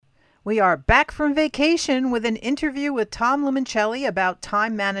We are back from vacation with an interview with Tom Limoncelli about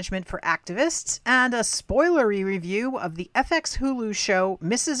time management for activists and a spoilery review of the FX Hulu show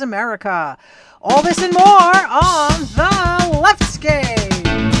Mrs. America. All this and more on The Leftscape.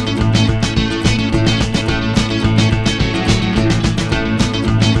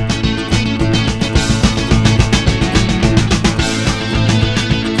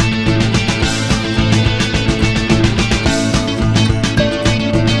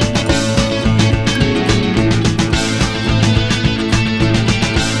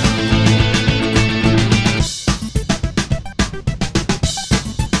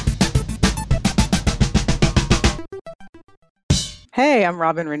 Hey, I'm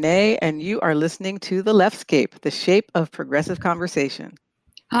Robin Renee, and you are listening to The Leftscape, the shape of progressive conversation.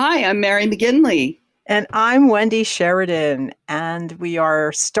 Hi, I'm Mary McGinley. And I'm Wendy Sheridan, and we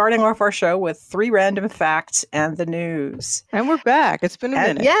are starting off our show with 3 random facts and the news. And we're back. It's been a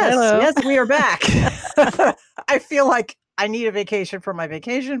minute. Yes, we are back. I feel like I need a vacation from my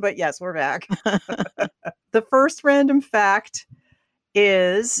vacation, but yes, we're back. The first random fact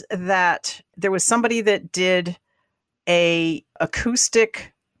is that there was somebody that did a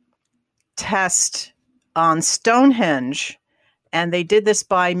acoustic test on Stonehenge, and they did this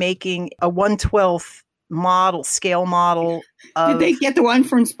by making a 1/12 scale model of... Did they get the one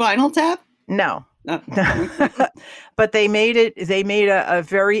from Spinal Tap? No. Oh. But they made a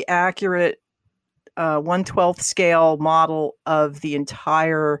very accurate 1/12 scale model of the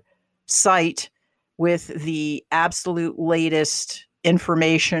entire site with the absolute latest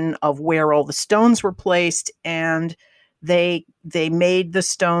information of where all the stones were placed, and they made the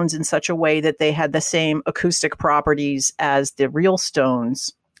stones in such a way that they had the same acoustic properties as the real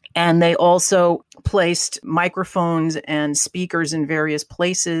stones. And they also placed microphones and speakers in various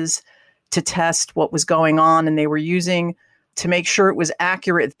places to test what was going on. And they were using, to make sure it was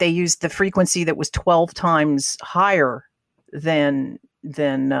accurate, they used the frequency that was 12 times higher than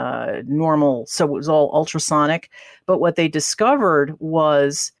normal. So it was all ultrasonic. But what they discovered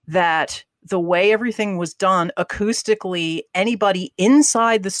was that the way everything was done acoustically, anybody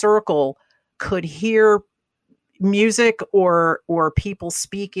inside the circle could hear music or people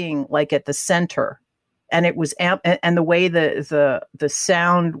speaking like at the center. And it was and the way the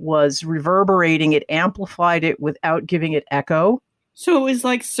sound was reverberating, it amplified it without giving it echo. So it was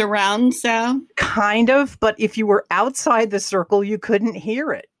like surround sound? Kind of, but if you were outside the circle, you couldn't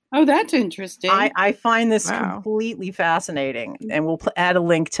hear it. Oh, that's interesting. I find this completely fascinating, and we'll add a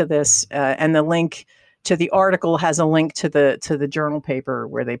link to this, and the link to the article has a link to the journal paper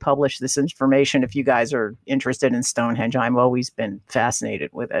where they publish this information. If you guys are interested in Stonehenge, I've always been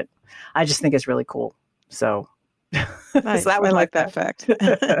fascinated with it. I just think it's really cool. So, nice. So that was I like that fact.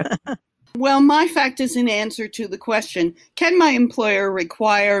 Well, my fact is in answer to the question, can my employer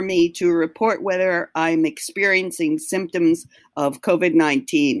require me to report whether I'm experiencing symptoms of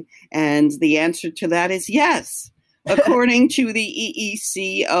COVID-19? And the answer to that is yes. According to the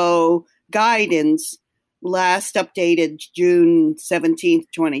EECO guidance, last updated June 17th,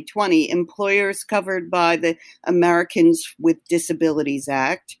 2020, employers covered by the Americans with Disabilities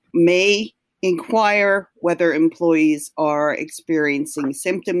Act may inquire whether employees are experiencing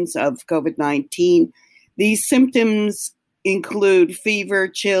symptoms of COVID-19. These symptoms include fever,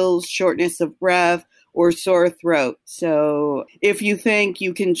 chills, shortness of breath, or sore throat. So if you think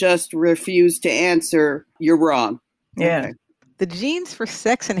you can just refuse to answer, you're wrong. Yeah. Okay. The genes for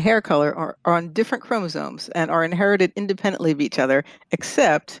sex and hair color are on different chromosomes and are inherited independently of each other,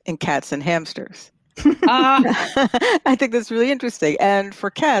 except in cats and hamsters. I think that's really interesting. And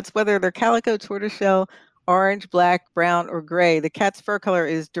for cats, whether they're calico, tortoiseshell, orange, black, brown, or gray, the cat's fur color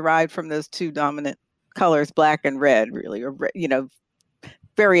is derived from those 2 dominant colors, black and red, really, or,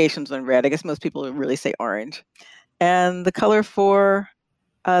 variations on red. I guess most people would really say orange. And the color for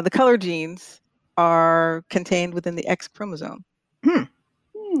the color genes are contained within the X chromosome.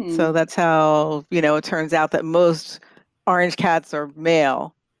 So that's how, it turns out that most orange cats are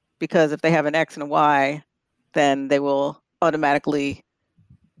male, because if they have an X and a Y, then they will automatically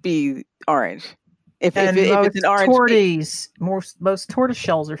be orange. If it's an orange, most tortoise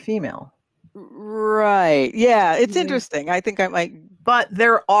shells are female. Right. Yeah, it's interesting. I think I might. But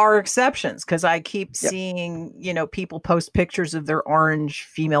there are exceptions, because I keep seeing, people post pictures of their orange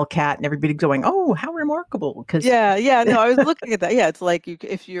female cat, and everybody going, "Oh, how remarkable!" Because no, I was looking at that. Yeah, it's like you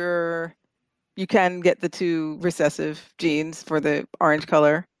can get the 2 recessive genes for the orange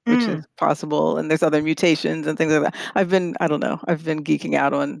color, which is possible, and there's other mutations and things like that. I've been geeking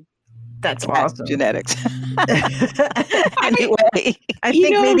out on That's awesome. Genetics. Anyway, I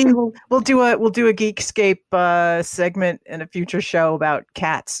think maybe we'll do a Geekscape segment in a future show about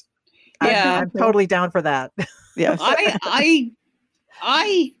cats. Yeah. I'm totally down for that. Yes.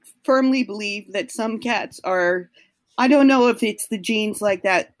 I firmly believe that some cats are, I don't know if it's the genes like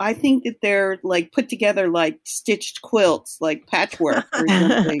that. I think that they're like put together like stitched quilts, like patchwork or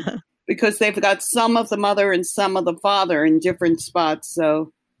something, because they've got some of the mother and some of the father in different spots.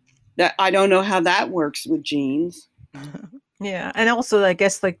 So that I don't know how that works with genes. Yeah, and also I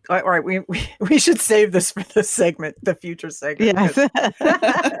guess like all right, we should save this for the segment, the future segment. Yes.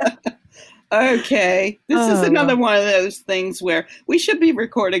 Okay. This is another one of those things where we should be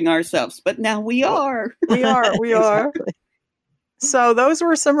recording ourselves, but now we are. We are. Exactly. So those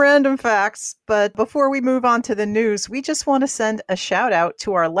were some random facts, but before we move on to the news, we just want to send a shout out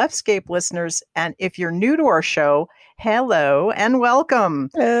to our Leftscape listeners. And if you're new to our show, hello and welcome.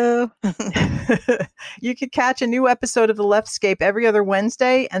 Hello. You could catch a new episode of the Leftscape every other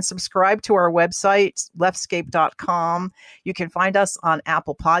Wednesday and subscribe to our website, leftscape.com. You can find us on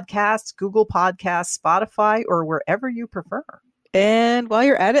Apple Podcasts, Google Podcasts, Spotify, or wherever you prefer. And while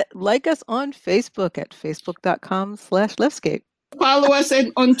you're at it, like us on Facebook at facebook.com/Leftscape. Follow us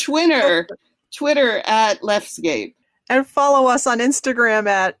on Twitter at Leftscape. And follow us on Instagram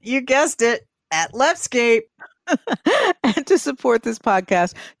at, you guessed it, at Leftscape. And to support this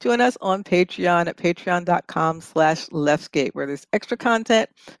podcast, join us on Patreon at patreon.com/Leftscape, where there's extra content,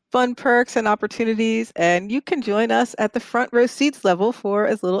 fun perks and opportunities, and you can join us at the front row seats level for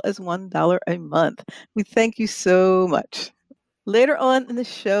as little as $1 a month. We thank you so much. Later on in the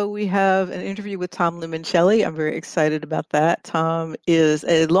show, we have an interview with Tom Limoncelli. I'm very excited about that. Tom is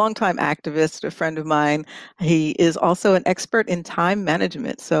a longtime activist, a friend of mine. He is also an expert in time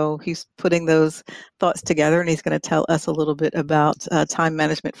management. So he's putting those thoughts together, and he's going to tell us a little bit about time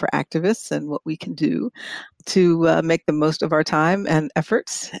management for activists and what we can do to make the most of our time and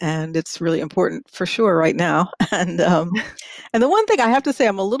efforts. And it's really important for sure right now. And the one thing I have to say,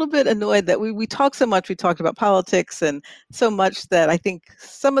 I'm a little bit annoyed that we talk so much. We talked about politics and so much that I think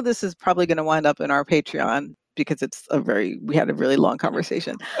some of this is probably going to wind up in our Patreon because we had a really long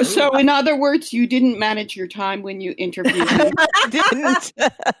conversation. So in other words, you didn't manage your time when you interviewed me. I didn't.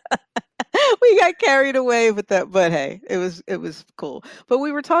 We got carried away with that, but hey, it was cool. But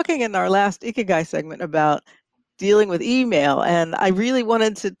we were talking in our last Ikigai segment about dealing with email, and I really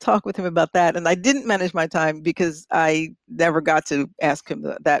wanted to talk with him about that, and I didn't manage my time because I never got to ask him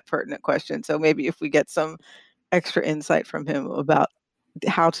that pertinent question. So maybe if we get some extra insight from him about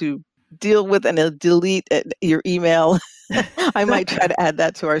how to deal with and delete your email, I might try to add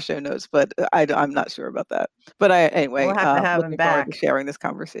that to our show notes, but I'm not sure about that. But anyway, we'll have to have him back. To sharing this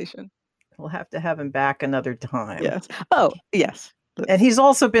conversation. We'll have to have him back another time. Yes. Oh, yes. And he's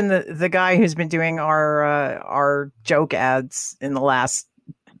also been the guy who's been doing our joke ads in the last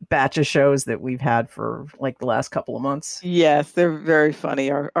batch of shows that we've had for like the last couple of months. Yes, they're very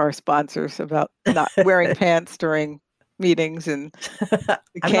funny. Our sponsors about not wearing pants during meetings and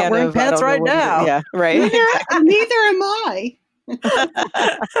I'm not wearing pants right now. Yeah, right. Neither am I.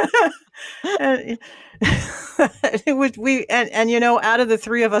 And it would and you know, out of the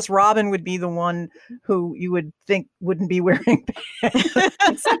three of us, Robin would be the one who you would think wouldn't be wearing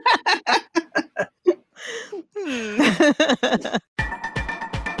pants.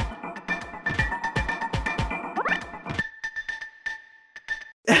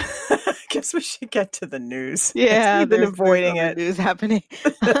 Guess we should get to the news. Yeah, we've been avoiding it. News happening.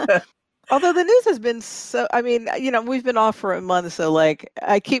 Although the news has been so, I mean, you know, we've been off for a month, so like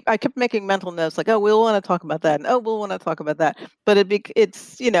I kept making mental notes, like, oh, we'll want to talk about that, and oh, we'll want to talk about that. But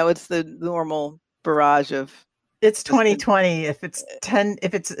it's you know, it's the normal barrage of. It's 2020. If it's 10,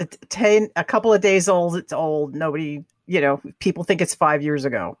 a couple of days old, it's old. Nobody, you know, people think it's 5 years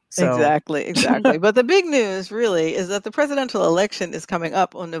ago. So. Exactly. But the big news really is that the presidential election is coming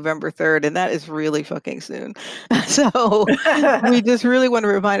up on November 3rd, and that is really fucking soon. So we just really want to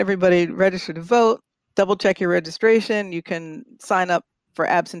remind everybody, register to vote, double check your registration. You can sign up for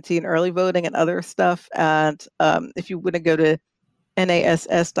absentee and early voting and other stuff. And if you want to go to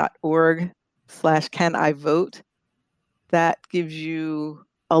nass.org/canIvote, that gives you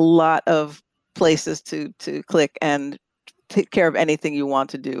a lot of places to click and take care of anything you want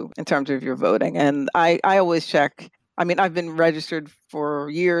to do in terms of your voting. And I always check. I mean, I've been registered for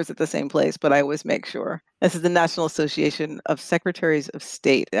years at the same place, but I always make sure. This is the National Association of Secretaries of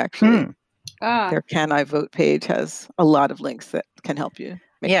State, actually. Their Can I Vote page has a lot of links that can help you.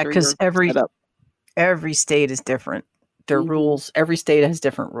 Yeah, because every state is different. Their rules, every state has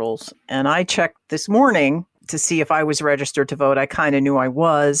different rules. And I checked this morning to see if I was registered to vote. I kind of knew I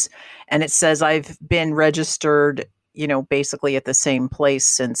was. And it says I've been registered basically at the same place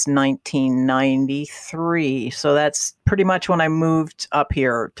since 1993. So that's pretty much when I moved up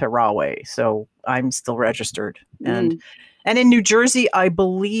here to Rahway. So I'm still registered. And in New Jersey, I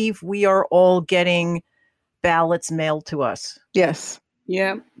believe we are all getting ballots mailed to us. Yes.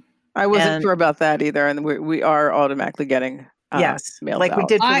 Yeah. I wasn't sure about that either. And we are automatically getting yes, mailed like out. we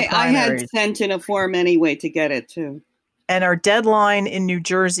did for the I had primaries. sent in a form anyway to get it too. And our deadline in New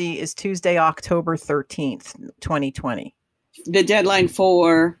Jersey is Tuesday, October 13th, 2020. The deadline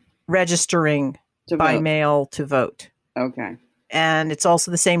for registering by mail to vote. Okay. And it's also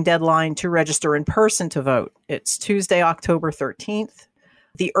the same deadline to register in person to vote. It's Tuesday, October 13th.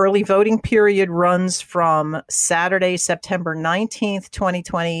 The early voting period runs from Saturday, September 19th,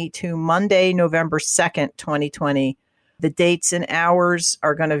 2020 to Monday, November 2nd, 2020. The dates and hours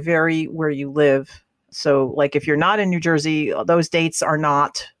are going to vary where you live. So like if you're not in New Jersey, those dates are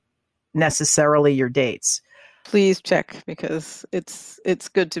not necessarily your dates. Please check, because it's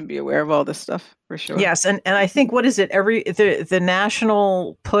good to be aware of all this stuff for sure. Yes, and I think what is it? The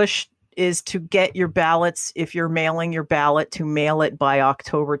national push is to get your ballots, if you're mailing your ballot, to mail it by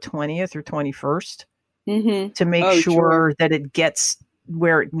October 20th or 21st to make sure that it gets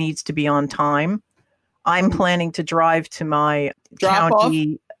where it needs to be on time. I'm planning to drive to my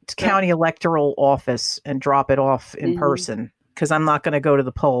county electoral office and drop it off in person, because I'm not going to go to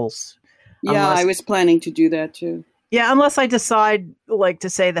the polls. Yeah, I was planning to do that too. Yeah, unless I decide to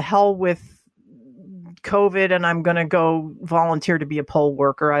say the hell with COVID and I'm going to go volunteer to be a poll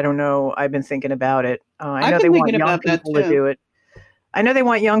worker. I don't know. I've been thinking about it. I know they want young people to do it. I know they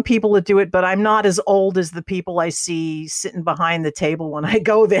want young people to do it, but I'm not as old as the people I see sitting behind the table when I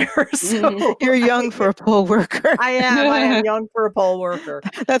go there. So you're young for a poll worker. I am young for a poll worker.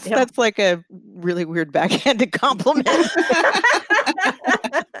 That's like a really weird backhanded compliment.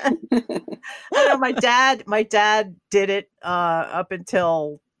 I know my dad did it up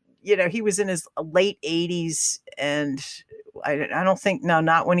until, he was in his late 80s, and I don't think,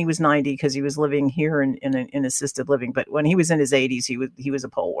 not when he was 90, because he was living here in assisted living. But when he was in his 80s, he was a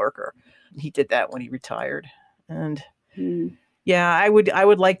poll worker. He did that when he retired. And yeah, I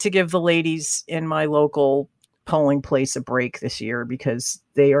would like to give the ladies in my local polling place a break this year, because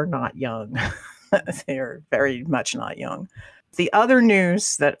they are not young. They are very much not young. The other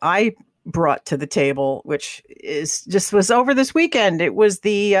news that I brought to the table, which was over this weekend, it was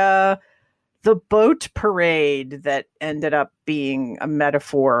the boat parade that ended up being a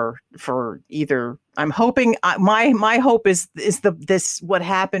metaphor for either. I'm hoping my hope is what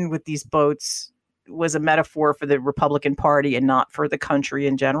happened with these boats was a metaphor for the Republican Party and not for the country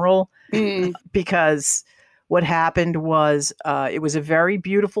in general, because what happened was it was a very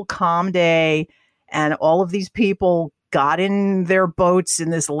beautiful, calm day, and all of these people got in their boats in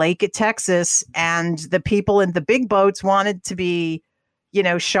this lake at Texas, and the people in the big boats wanted to be,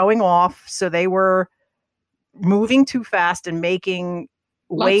 showing off. So they were moving too fast and making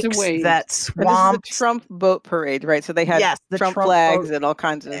wakes that swamped. This is the Trump boat parade, right? So they had the Trump flags and all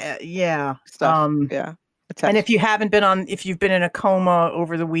kinds of stuff. And if you've been in a coma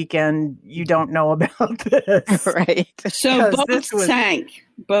over the weekend, you don't know about this. Right. So boats sank.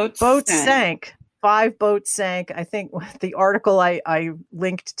 Boats sank. 5 boats sank. I think the article I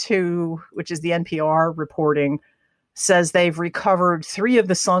linked to, which is the NPR reporting, says they've recovered 3 of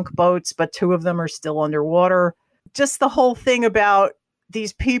the sunk boats, but 2 of them are still underwater. Just the whole thing about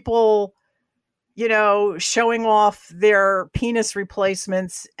these people, showing off their penis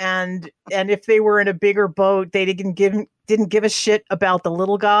replacements, and if they were in a bigger boat, they didn't give a shit about the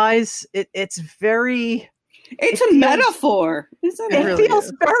little guys. It's a metaphor. It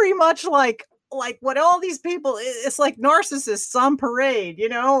feels very much like what all these people, it's like narcissists on parade,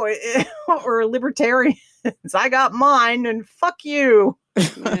 or libertarians. I got mine and fuck you.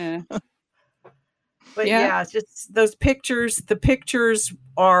 Yeah. But yeah, it's just those pictures. The pictures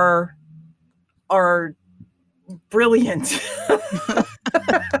are brilliant.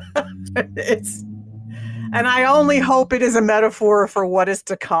 And I only hope it is a metaphor for what is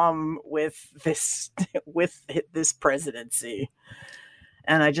to come with this presidency.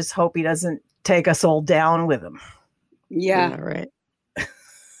 And I just hope he doesn't take us all down with him. Yeah, right.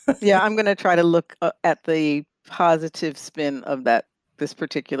 Yeah, I'm going to try to look at the positive spin of this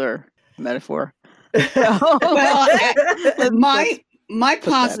particular metaphor. Well, my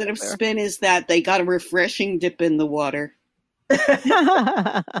positive spin is that they got a refreshing dip in the water.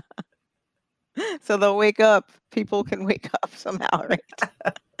 So they'll wake up. People can wake up somehow, right?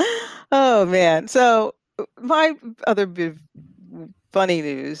 Oh man. So my other funny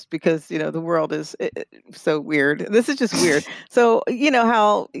news because, the world is so weird. This is just weird. So,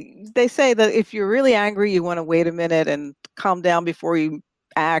 how they say that if you're really angry, you want to wait a minute and calm down before you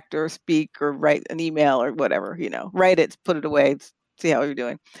act or speak or write an email or whatever, write it, put it away, see how you're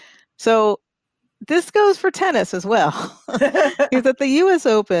doing. So this goes for tennis as well. Because at the U.S.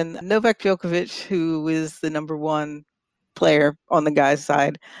 Open, Novak Djokovic, who is the number one player on the guy's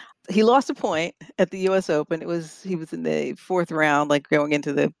side, he lost a point at the U.S. Open. He was in the fourth round, like going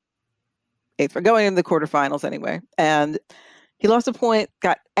into the quarterfinals anyway. And he lost a point,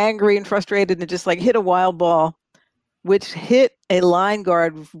 got angry and frustrated, and just like hit a wild ball, which hit a line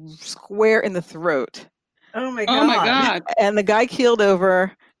guard square in the throat. Oh my God. Oh my God. And the guy keeled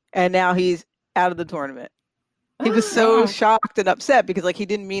over, and now he's out of the tournament. He was so shocked and upset because like he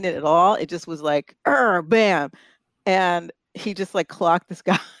didn't mean it at all. It just was like, bam. And he just like clocked this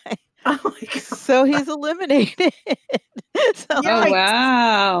guy. Oh my God. So he's eliminated.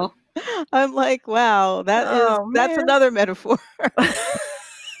 Wow. I'm like, wow, that's another metaphor.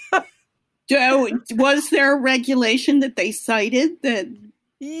 Was there a regulation that they cited that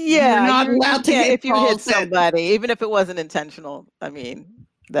you're not allowed to hit if you hit somebody, even if it wasn't intentional? I mean,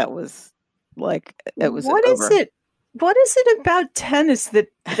 that was like it was What is it? What is it about tennis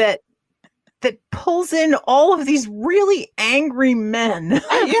that pulls in all of these really angry men?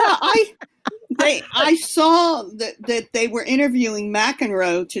 I saw that they were interviewing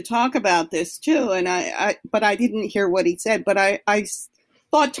McEnroe to talk about this too, and but I didn't hear what he said. But I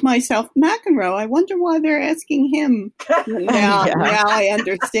thought to myself, McEnroe, I wonder why they're asking him. Now I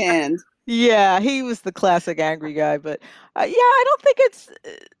understand. Yeah, he was the classic angry guy, but I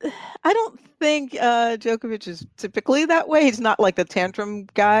don't think Djokovic is typically that way. He's not like the tantrum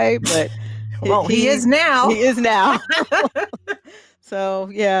guy, but well, he is now. He is now. So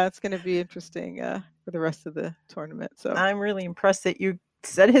yeah, it's going to be interesting for the rest of the tournament. So I'm really impressed that you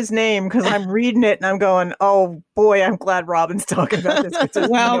said his name because I'm reading it and I'm going, oh boy, I'm glad Robin's talking about this.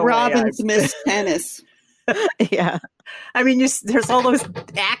 Well, Robin's missed tennis. Yeah. I mean, there's all those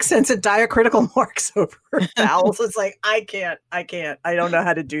accents and diacritical marks over vowels. It's like, I can't. I don't know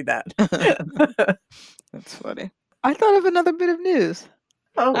how to do that. That's funny. I thought of another bit of news.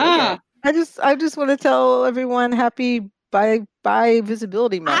 Oh, okay. I just want to tell everyone happy Bi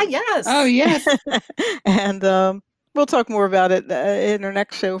Visibility Month. Yes. Oh, yes. And we'll talk more about it in our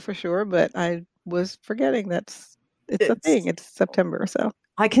next show for sure. But I was forgetting it's a thing. It's September, so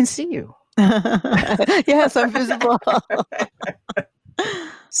I can see you. Yes, I'm visible.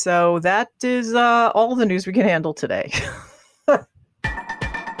 So that is all the news we can handle today.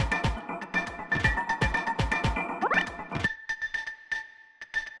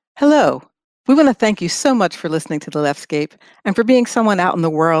 Hello. We want to thank you so much for listening to The Leftscape and for being someone out in the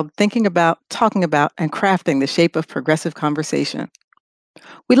world thinking about, talking about, and crafting the shape of progressive conversation.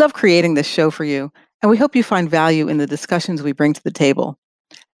 We love creating this show for you, and we hope you find value in the discussions we bring to the table.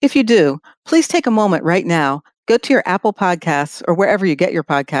 If you do, please take a moment right now, go to your Apple Podcasts or wherever you get your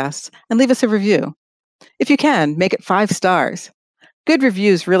podcasts, and leave us a review. If you can, make it 5 stars. Good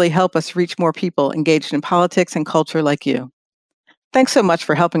reviews really help us reach more people engaged in politics and culture like you. Thanks so much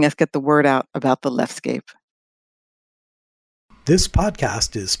for helping us get the word out about The Leftscape. This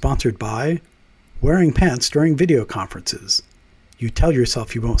podcast is sponsored by wearing pants during video conferences. You tell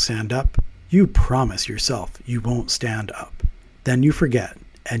yourself you won't stand up. You promise yourself you won't stand up. Then you forget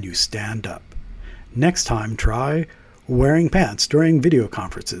and you stand up. Next time, try wearing pants during video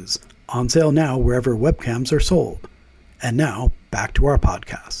conferences. On sale now wherever webcams are sold. And now, back to our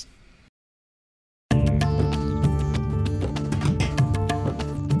podcast.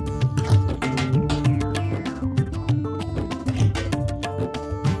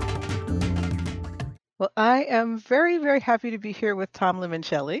 Well, I am very, very happy to be here with Tom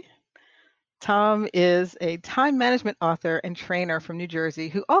Limoncelli. Tom is a time management author and trainer from New Jersey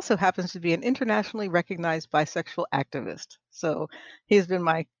who also happens to be an internationally recognized bisexual activist. So he's been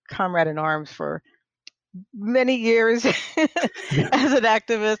my comrade in arms for many years as an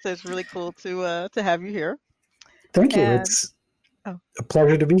activist. It's really cool to have you here. Thank you. It's a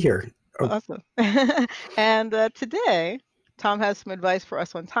pleasure to be here. Awesome. And today, Tom has some advice for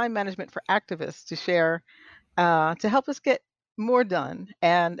us on time management for activists to share to help us get more done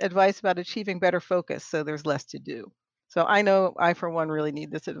and advice about achieving better focus so there's less to do. So I know I, for one, really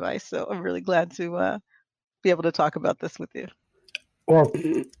need this advice. So I'm really glad to be able to talk about this with you. Well,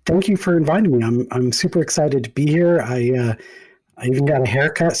 thank you for inviting me. I'm super excited to be here. I even got a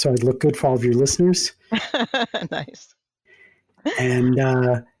haircut, so I'd look good for all of your listeners. Nice. And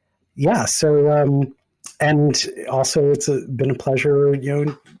and also it's been a pleasure,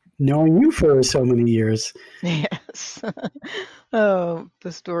 knowing you for so many years. Yes. Oh,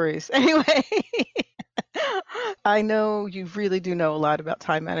 the stories. Anyway, I know you really do know a lot about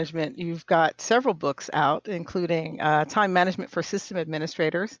time management. You've got several books out, including Time Management for System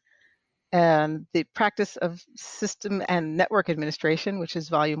Administrators and The Practice of System and Network Administration, which is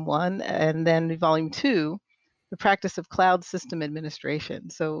volume 1, and then volume 2, The Practice of Cloud System Administration.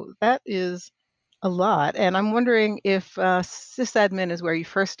 So that is a lot. And I'm wondering if sysadmin is where you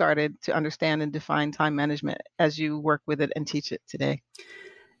first started to understand and define time management as you work with it and teach it today.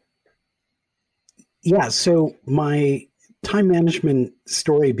 Yeah, so my time management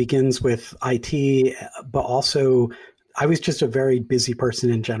story begins with IT, but also I was just a very busy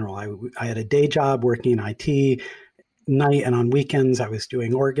person in general. I had a day job working in IT, night and on weekends I was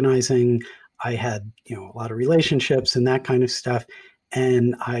doing organizing. I had, a lot of relationships and that kind of stuff.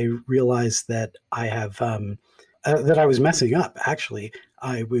 And I realized that I have that I was messing up. Actually,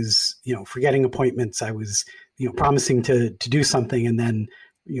 I was, forgetting appointments. I was, promising to do something and then,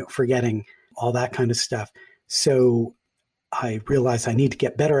 forgetting all that kind of stuff. So I realized I need to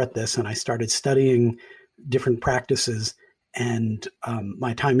get better at this, and I started studying different practices. And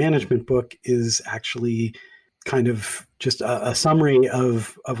my time management book is actually kind of just a summary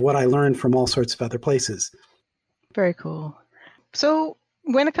of what I learned from all sorts of other places. Very cool. So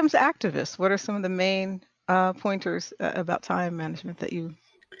when it comes to activists, what are some of the main pointers about time management that you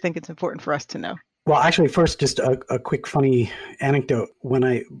think it's important for us to know? Well, actually, first, just a quick funny anecdote. When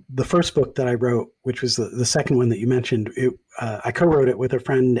the first book that I wrote, which was the second one that you mentioned, I co-wrote it with a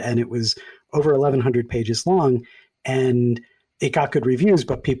friend, and it was over 1,100 pages long, and it got good reviews,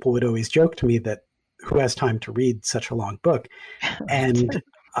 but people would always joke to me that who has time to read such a long book? And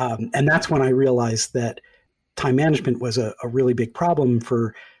that's when I realized that time management was a really big problem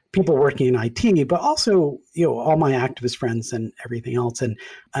for people working in IT, but also, all my activist friends and everything else. And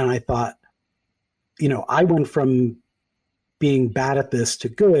I thought, I went from being bad at this to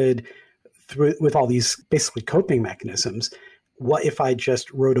good with all these basically coping mechanisms. What if I just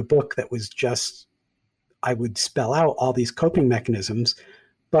wrote a book that was just, I would spell out all these coping mechanisms.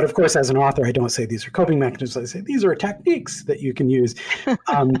 But of course, as an author, I don't say these are coping mechanisms. I say these are techniques that you can use.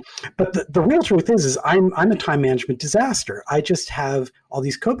 But the real truth is I'm a time management disaster. I just have all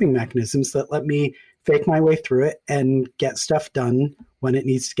these coping mechanisms that let me fake my way through it and get stuff done when it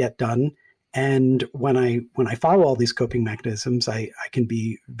needs to get done. And when I follow all these coping mechanisms, I can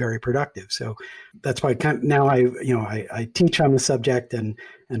be very productive. So that's why now I teach on the subject and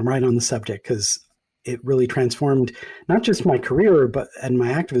write on the subject, because it really transformed not just my career and my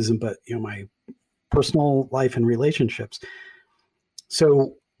activism, but my personal life and relationships.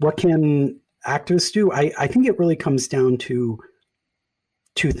 So what can activists do? I think it really comes down to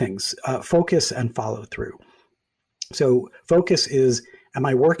two things: focus and follow through. So focus is, am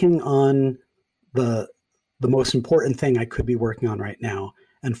I working on the most important thing I could be working on right now?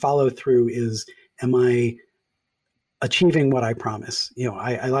 And follow through is, am I achieving what I promise?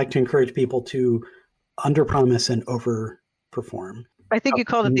 I like to encourage people to underpromise and overperform. I think you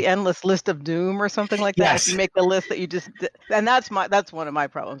called it the endless list of doom or something like that. Yes. If you make the list that you just, and that's one of my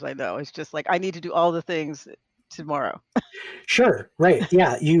problems. I know, it's just like, I need to do all the things tomorrow. Sure. Right.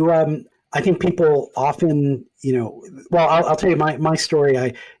 Yeah. I think people often, well, I'll tell you my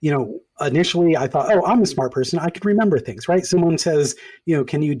story. Initially I thought, oh, I'm a smart person. I could remember things, right? Someone says,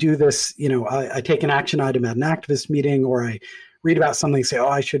 can you do this? I take an action item at an activist meeting, or I read about something, say, oh,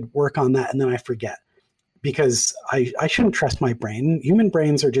 I should work on that. And then I forget, because I shouldn't trust my brain. Human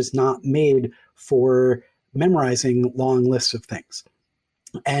brains are just not made for memorizing long lists of things.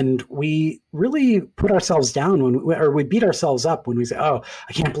 And we really put ourselves down or we beat ourselves up when we say, oh,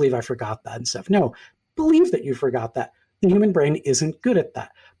 I can't believe I forgot that and stuff. No, believe that you forgot that. The human brain isn't good at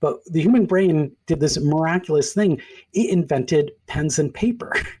that. But the human brain did this miraculous thing. It invented pens and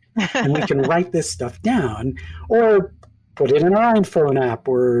paper. And we can write this stuff down or put it in our iPhone app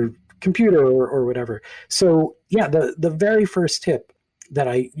or computer or whatever. So yeah, the very first tip that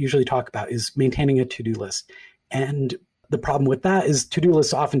I usually talk about is maintaining a to-do list. And the problem with that is to-do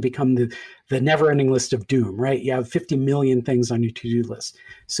lists often become the never-ending list of doom, right? You have 50 million things on your to-do list.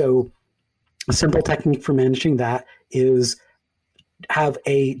 So a simple technique for managing that is have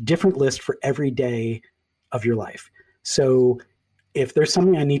a different list for every day of your life. So if there's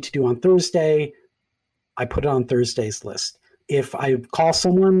something I need to do on Thursday, I put it on Thursday's list. If I call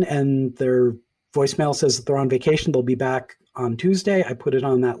someone and their voicemail says that they're on vacation, they'll be back on Tuesday, I put it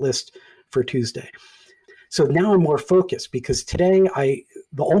on that list for Tuesday. So now I'm more focused, because today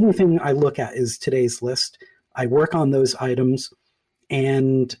the only thing I look at is today's list. I work on those items,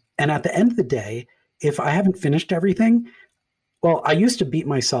 and at the end of the day, if I haven't finished everything, well, I used to beat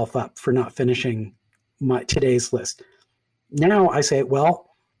myself up for not finishing today's list. Now I say, well,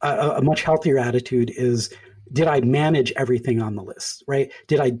 a much healthier attitude is, did I manage everything on the list, right?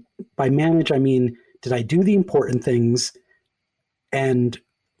 By manage, I mean, did I do the important things and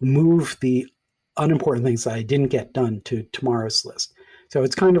move the unimportant things that I didn't get done to tomorrow's list? So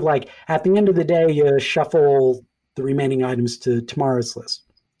it's kind of like at the end of the day, you shuffle the remaining items to tomorrow's list.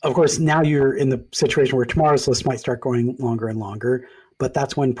 Of course, now you're in the situation where tomorrow's list might start going longer and longer, but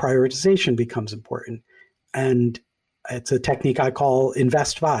that's when prioritization becomes important. And it's a technique I call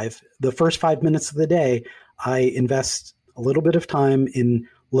invest 5. The first 5 minutes of the day, I invest a little bit of time in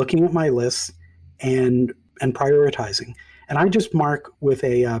looking at my lists and prioritizing. And I just mark with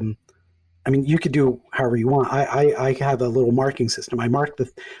a, you could do however you want. I have a little marking system. I mark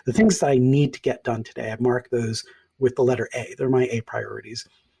the things that I need to get done today. I mark those with the letter A. They're my A priorities.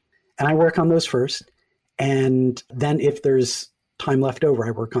 And I work on those first. And then if there's time left over,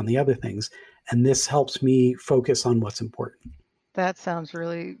 I work on the other things. And this helps me focus on what's important. That sounds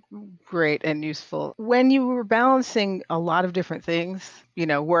really great and useful. When you were balancing a lot of different things,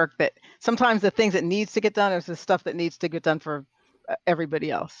 work that sometimes the things that needs to get done is the stuff that needs to get done for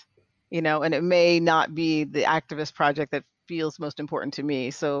everybody else, and it may not be the activist project that feels most important to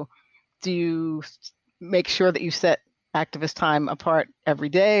me. So do you make sure that you set activist time apart every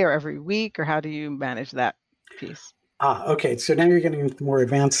day or every week, or how do you manage that piece? Okay. So now you're getting into more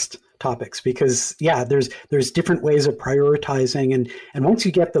advanced topics because there's different ways of prioritizing. And once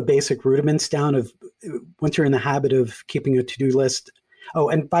you get the basic rudiments down of, once you're in the habit of keeping a to-do list. Oh,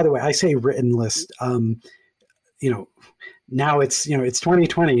 and by the way, I say written list, now it's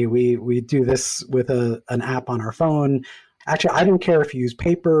 2020. We do this with an app on our phone. Actually, I don't care if you use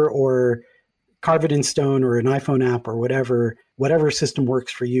paper or carve it in stone or an iPhone app or whatever system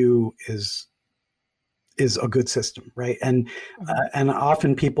works for you is a good system, right? And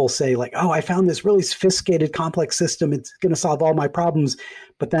often people say like, oh, I found this really sophisticated, complex system. It's going to solve all my problems,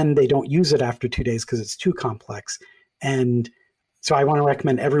 but then they don't use it after 2 days because it's too complex. And so I want to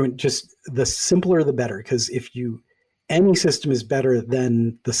recommend everyone just the simpler the better, because any system is better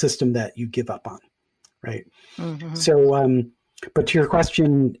than the system that you give up on, right? Mm-hmm. So, but to your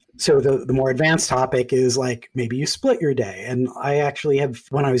question, so the more advanced topic is like maybe you split your day. And I actually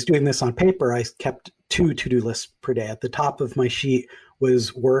when I was doing this on paper, I kept 2 to-do lists per day. At the top of my sheet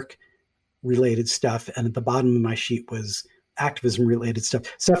was work-related stuff, and at the bottom of my sheet was activism-related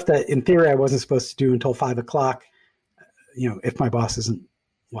stuff that in theory I wasn't supposed to do until 5 o'clock, if my boss isn't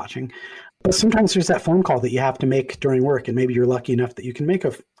watching. But sometimes there's that phone call that you have to make during work, and maybe you're lucky enough that you can make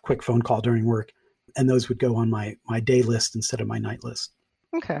a quick phone call during work, and those would go on my day list instead of my night list.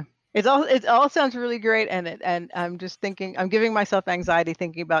 Okay. It all sounds really great, and I'm just thinking, I'm giving myself anxiety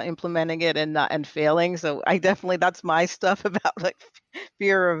thinking about implementing it and failing. So that's my stuff about like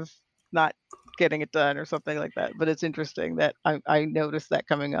fear of not getting it done or something like that. But it's interesting that I noticed that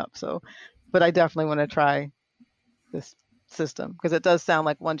coming up. So, but I definitely want to try this system because it does sound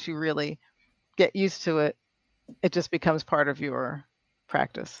like once you really get used to it, it just becomes part of your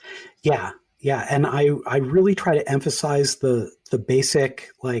practice. Yeah. And I really try to emphasize the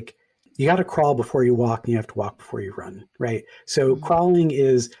basic, like, you got to crawl before you walk and you have to walk before you run, right? So crawling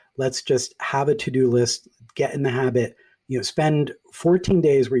is, let's just have a to-do list, get in the habit, spend 14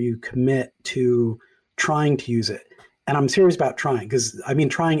 days where you commit to trying to use it. And I'm serious about trying, because I mean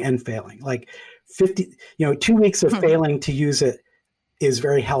trying and failing. Like 2 weeks of failing to use it is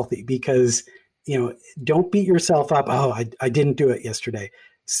very healthy, because, don't beat yourself up. Oh, I didn't do it yesterday.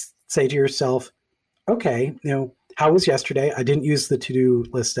 Say to yourself, okay, how was yesterday? I didn't use the to-do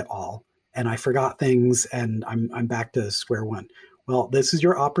list at all, and I forgot things, and I'm back to square one. Well, this is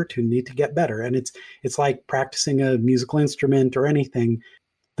your opportunity to get better, and it's like practicing a musical instrument or anything.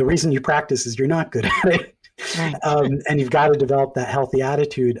 The reason you practice is you're not good at it, and you've got to develop that healthy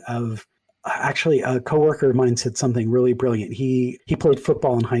attitude of. Actually, a coworker of mine said something really brilliant. He played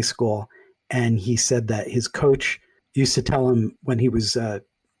football in high school, and he said that his coach used to tell him when he was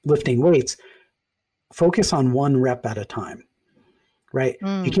lifting weights, focus on 1 rep at a time, right?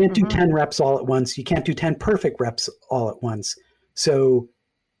 You can't do 10 reps all at once. You can't do 10 perfect reps all at once. So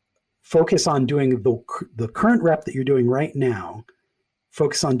focus on doing the current rep that you're doing right now.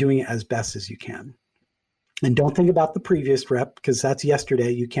 Focus on doing it as best as you can. And don't think about the previous rep, because that's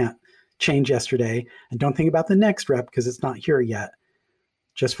yesterday. You can't change yesterday. And don't think about the next rep, because it's not here yet.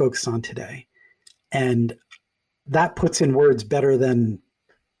 Just focus on today. And that puts in words better than,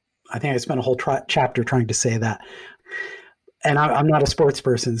 I think I spent a whole chapter trying to say that. And I'm not a sports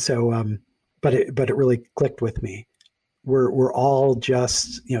person, so but it really clicked with me. We're all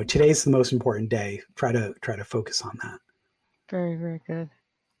just, today's the most important day. Try to focus on that. Very, very good.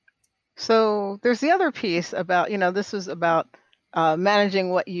 So there's the other piece about, this is about managing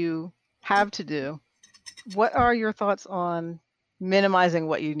what you have to do. What are your thoughts on minimizing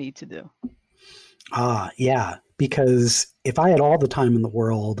what you need to do? Yeah, because if I had all the time in the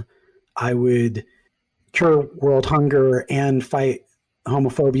world, I would cure world hunger and fight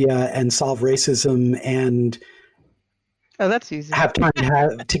homophobia and solve racism and that's easy. have time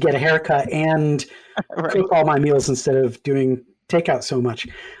to get a haircut and Right. cook all my meals instead of doing takeout so much.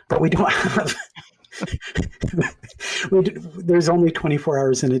 But we don't have. There's only 24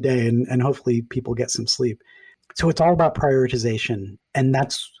 hours in a day, and hopefully people get some sleep. So it's all about prioritization, and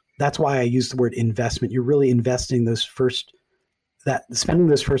that's why I use the word investment. You're really investing spending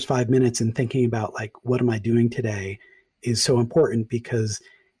those first 5 minutes and thinking about, like, what am I doing today is so important, because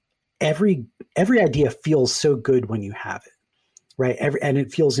every idea feels so good when you have it, right? And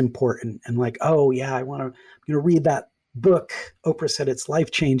it feels important, and like, oh yeah, I'm going to read that book. Oprah said it's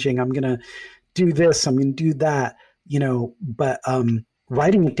life-changing. I'm going to do this. I'm going to do that, but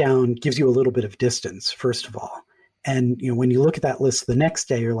writing it down gives you a little bit of distance, first of all. And, when you look at that list the next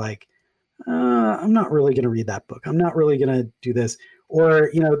day, you're like, I'm not really going to read that book. I'm not really going to do this.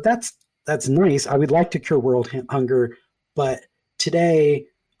 Or, that's nice. I would like to cure world hunger, but today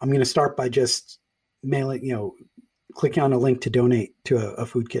I'm going to start by just mailing, clicking on a link to donate to a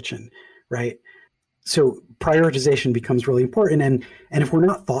food kitchen, right? So prioritization becomes really important. And if we're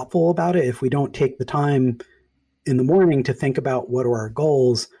not thoughtful about it, if we don't take the time in the morning to think about what are our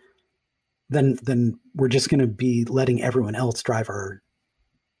goals, then we're just going to be letting everyone else drive our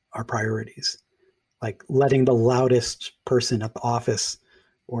priorities, like letting the loudest person at the office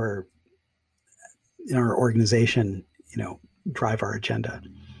or in our organization, drive our agenda.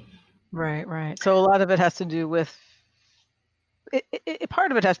 Right. So a lot of it has to do with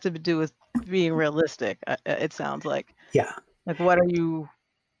part of it has to do with being realistic. It sounds like. Yeah. Like, what are you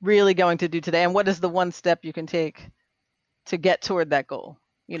really going to do today, and what is the one step you can take to get toward that goal?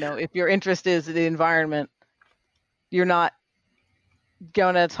 If your interest is the environment, you're not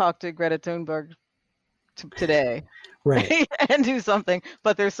going to talk to Greta Thunberg today, right? And do something,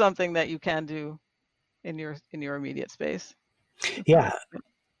 but there's something that you can do in your immediate space. Yeah.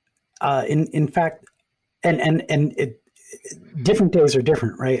 In fact, and different days are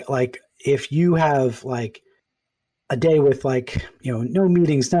different, right? Like, if you have like a day with no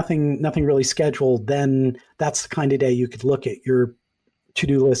meetings, nothing really scheduled, then that's the kind of day you could look at your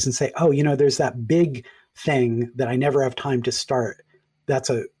to-do list and say, oh, there's that big thing that I never have time to start.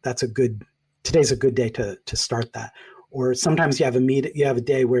 Today's a good day to start that. Or sometimes you have a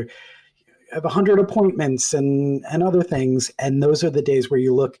day where you have 100 appointments and other things. And those are the days where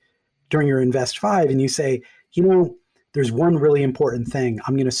you look during your Invest 5 and you say, there's one really important thing.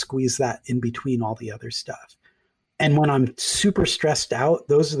 I'm going to squeeze that in between all the other stuff. And when I'm super stressed out,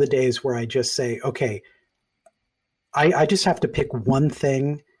 those are the days where I just say, okay, I just have to pick one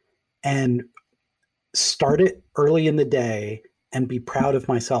thing and start it early in the day and be proud of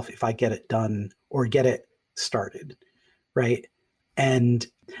myself if I get it done or get it started, right? And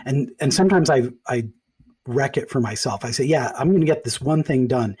sometimes I wreck it for myself. I say, yeah, I'm going to get this one thing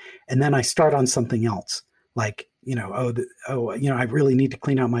done, and then I start on something else, like I really need to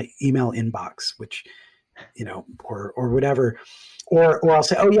clean out my email inbox, which or whatever. Or I'll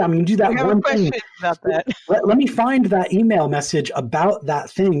say, oh yeah, I'm going to do that one thing. About that. Let me find that email message about that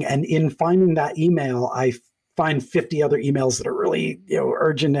thing. And in finding that email, I find 50 other emails that are really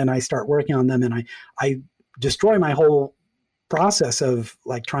urgent, and I start working on them, and I destroy my whole process of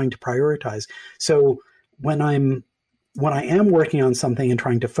like trying to prioritize. So when I am working on something and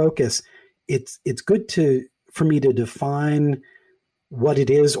trying to focus, it's good for me to define what it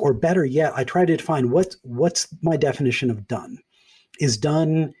is, or better yet, I try to define what's my definition of done. Is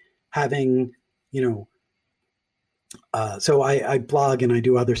done having, so I blog and I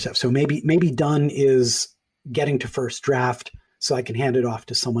do other stuff. So maybe done is getting to first draft so I can hand it off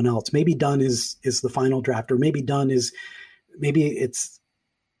to someone else. Maybe done is the final draft, or maybe done is, maybe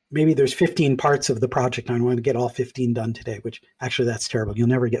there's 15 parts of the project and I want to get all 15 done today, which actually that's terrible. You'll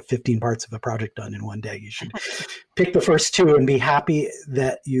never get 15 parts of a project done in one day. You should pick the first 2 and be happy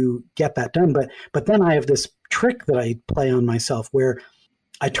that you get that done. But then I have this trick that I play on myself where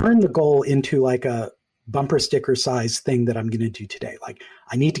I turn the goal into like a bumper sticker size thing that I'm going to do today. Like,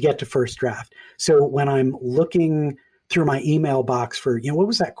 I need to get to first draft. So when I'm looking through my email box for, what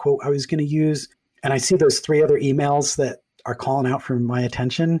was that quote I was going to use? And I see those 3 other emails that are calling out for my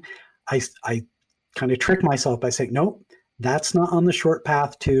attention, I kind of trick myself by saying, nope, that's not on the short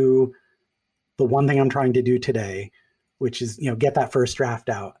path to the one thing I'm trying to do today, which is, get that first draft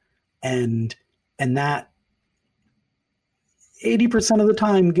out. And that 80% of the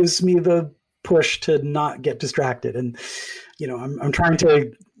time gives me the push to not get distracted. And, I'm trying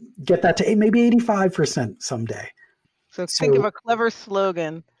to get that to maybe 85% someday. So think of a clever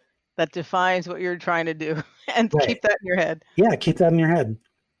slogan that defines what you're trying to do and Right. keep that in your head. Yeah, keep that in your head.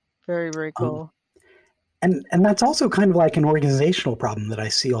 Very, very cool. And that's also kind of like an organizational problem that I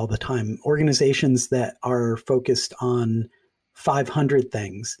see all the time. Organizations that are focused on 500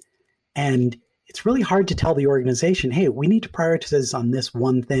 things. And it's really hard to tell the organization, hey, we need to prioritize on this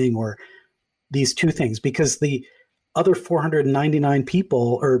one thing or these two things, because the other 499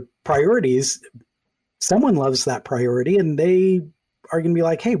 people or priorities, someone loves that priority and they are going to be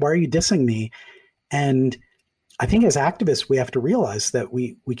like, hey, why are you dissing me? And I think as activists, we have to realize that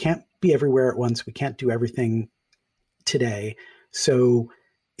we can't be everywhere at once. We can't do everything today. So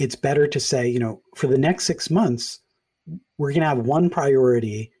it's better to say, for the next 6 months, we're going to have one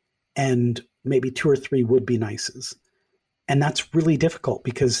priority and maybe 2 or 3 would-be nices. And that's really difficult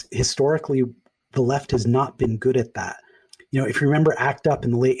because historically, the left has not been good at that. If you remember ACT UP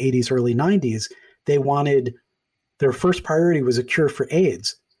in the late 80s, early 90s, they wanted, their first priority was a cure for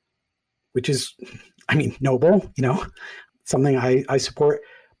AIDS, which is, noble, something I support.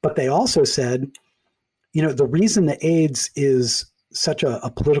 But they also said, the reason that AIDS is such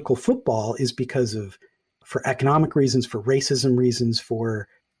a political football is because for economic reasons, for racism reasons, for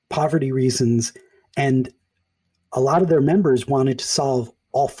poverty reasons. And a lot of their members wanted to solve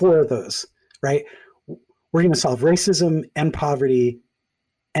all 4 of those, right? We're going to solve racism and poverty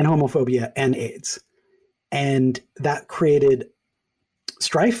and homophobia and AIDS. And that created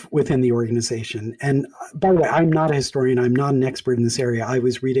strife within the organization. And by the way, I'm not a historian. I'm not an expert in this area. I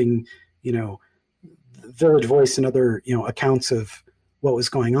was reading, Village Voice and other, accounts of what was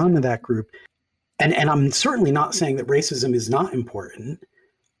going on in that group. And I'm certainly not saying that racism is not important.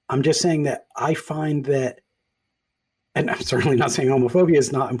 I'm just saying that I find that, and I'm certainly not saying homophobia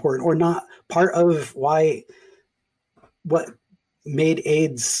is not important or not part of what made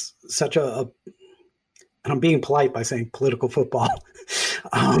AIDS such and I'm being polite by saying political football.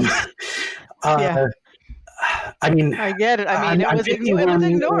 Yeah. I get it. It was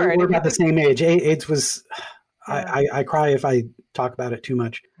ignored. We're about the same age. AIDS was, I cry if I talk about it too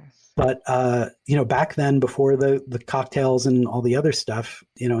much. But, back then, before the cocktails and all the other stuff,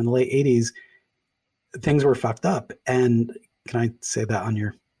 in the late 80s, things were fucked up. And can I say that on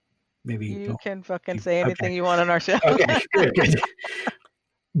your, maybe? You can fucking say anything you want on our show. Okay, good.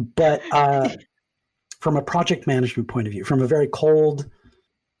 But from a project management point of view, from a very cold,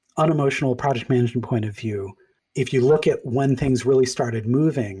 unemotional project management point of view, if you look at when things really started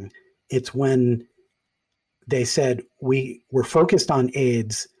moving, it's when they said, we're focused on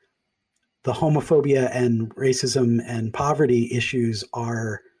AIDS, the homophobia and racism and poverty issues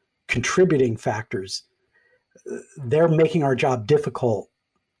are contributing factors. They're making our job difficult.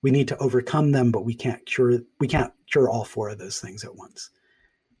 We need to overcome them, but we can't cure all 4 of those things at once.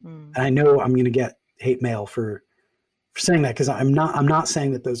 And I know I'm going to get hate mail for saying that, because I'm not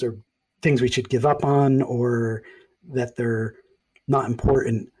saying that those are things we should give up on or that they're not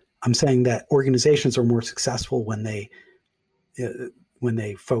important. I'm saying that organizations are more successful when they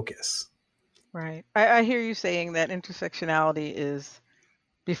focus. Right. I hear you saying that intersectionality is,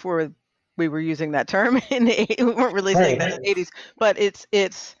 before we were using that term in the 80s, we weren't really saying that in the 80s, but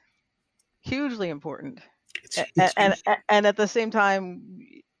it's hugely important. And at the same time,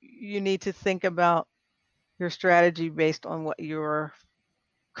 you need to think about your strategy based on what you're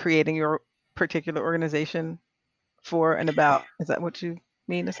creating your particular organization for and about. Is that what you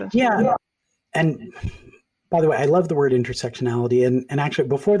mean, essentially? Yeah. And by the way, I love the word intersectionality. And actually,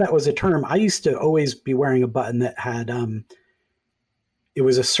 before that was a term, I used to always be wearing a button that had, it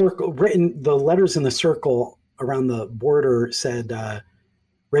was a circle written, the letters in the circle around the border said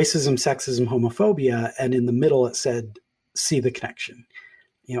racism, sexism, homophobia. And in the middle, it said, see the connection.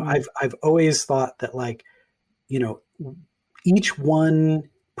 I've always thought that, like, each one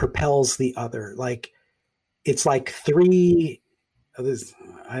propels the other. Like, it's like 3,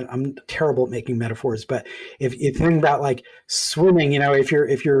 I'm terrible at making metaphors, but if you think about like swimming, if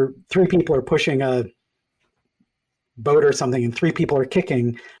you're 3 people are pushing a boat or something and 3 people are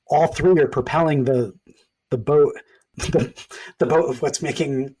kicking, all 3 are propelling the boat, the boat of what's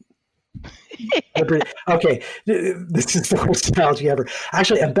making. Okay, this is the worst analogy ever.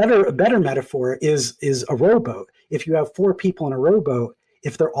 Actually, a better metaphor is a rowboat. If you have 4 people in a rowboat,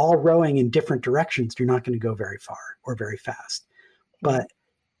 if they're all rowing in different directions, you're not going to go very far or very fast. But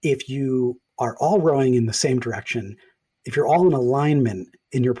if you are all rowing in the same direction, if you're all in alignment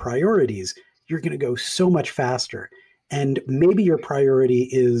in your priorities, you're going to go so much faster. And maybe your priority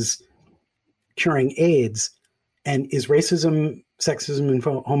is curing AIDS, And is racism, sexism, and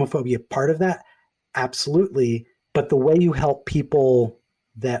homophobia part of that? Absolutely. But the way you help people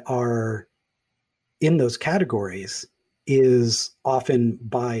that are in those categories is often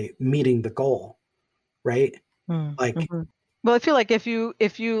by meeting the goal, right? Like, well, I feel like if you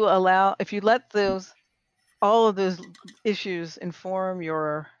let all of those issues inform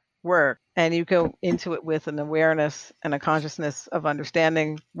your work, and you go into it with an awareness and a consciousness of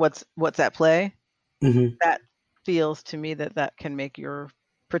understanding what's at play, that feels to me that can make your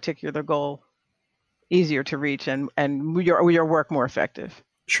particular goal easier to reach and your work more effective.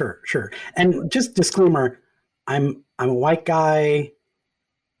 Sure. And just disclaimer, I'm a white guy.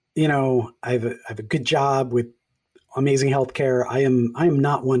 You know, I have a good job with amazing healthcare. I am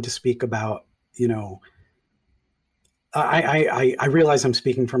not one to speak about, you know, I realize I'm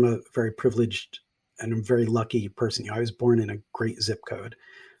speaking from a very privileged and a very lucky person. You know, I was born in a great zip code.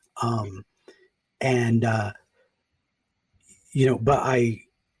 You know, but I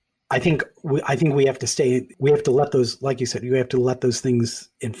think we have to let those, like you said, you have to let those things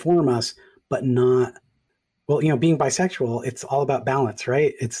inform us, but not, well, you know, being bisexual, it's all about balance,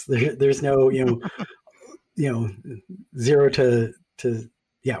 right? There's no, you know, 0 to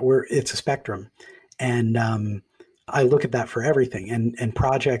yeah, it's a spectrum. And I look at that for everything, and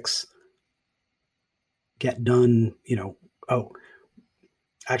projects get done, you know. Oh,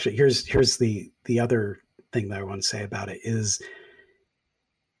 actually, here's the other thing that I want to say about it is,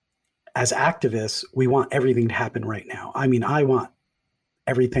 as activists, we want everything to happen right now. I mean, I want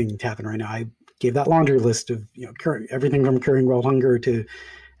everything to happen right now. I gave that laundry list of, you know, everything from curing world hunger to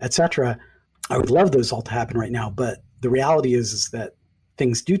etc. I would love those all to happen right now, but the reality is that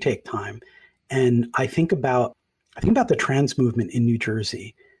things do take time. And I think about the trans movement in New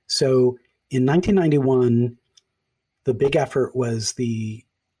Jersey. So in 1991, the big effort was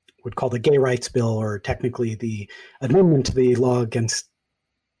what's called the Gay Rights Bill, or technically the amendment to the law against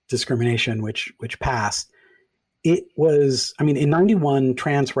discrimination, which passed. It was, I mean, in 91,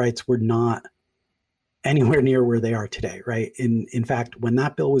 trans rights were not anywhere near where they are today, right? In fact, when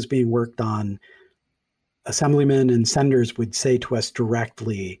that bill was being worked on, assemblymen and senators would say to us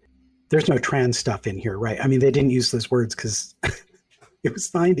directly, there's no trans stuff in here, right? I mean, they didn't use those words because it was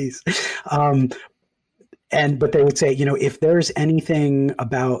 90s. But they would say, you know, if there's anything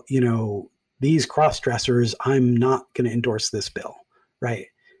about, you know, these cross-dressers, I'm not going to endorse this bill, right?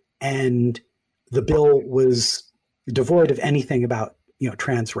 And the bill was devoid of anything about, you know,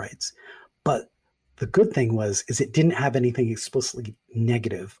 trans rights. But the good thing is it didn't have anything explicitly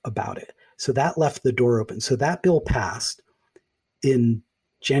negative about it. So that left the door open. So that bill passed in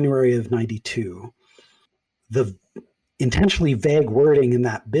January of 92. The intentionally vague wording in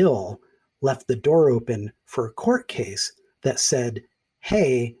that bill left the door open for a court case that said,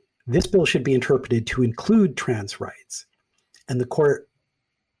 hey, this bill should be interpreted to include trans rights. And the court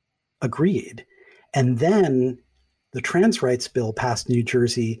agreed. And then the trans rights bill passed in New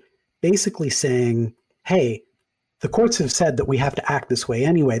Jersey, basically saying, hey, the courts have said that we have to act this way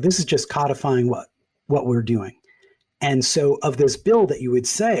anyway. This is just codifying what we're doing. And so of this bill that you would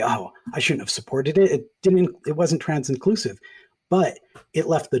say, oh, I shouldn't have supported it. It wasn't trans inclusive, but it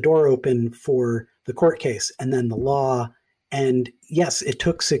left the door open for the court case and then the law. And yes, it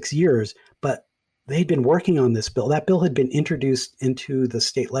took 6 years, but they'd been working on this bill. That bill had been introduced into the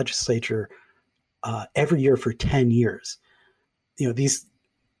state legislature every year for 10 years. You know, these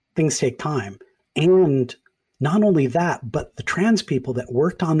things take time. And not only that, but the trans people that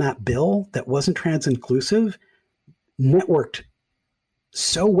worked on that bill that wasn't trans inclusive networked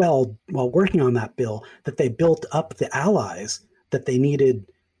so well while working on that bill that they built up the allies that they needed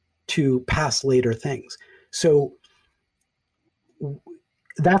to pass later things. So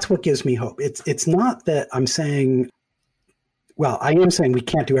that's what gives me hope. It's not that I'm saying, well, I am saying we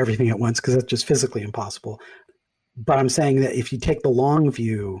can't do everything at once because that's just physically impossible. But I'm saying that if you take the long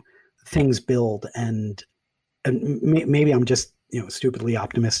view, things build, and maybe I'm just, you know, stupidly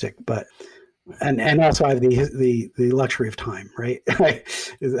optimistic, but and also I have the luxury of time, right?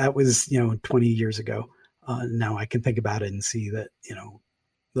 That was, you know, 20 years ago. Now I can think about it and see that, you know,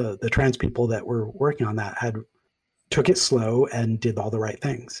 the trans people that were working on that took it slow and did all the right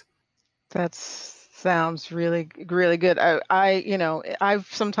things. That sounds really, really good. I've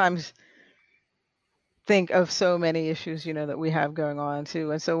sometimes think of so many issues, you know, that we have going on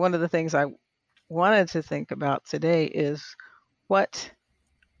too. And so one of the things I wanted to think about today is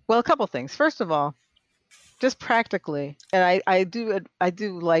a couple things. First of all, just practically, and I do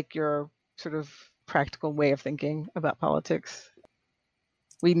like your sort of practical way of thinking about politics.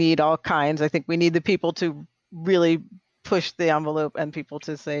 We need all kinds. I think we need the people to really push the envelope and people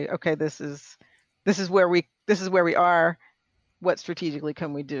to say, okay, this is where we this is where we are. What strategically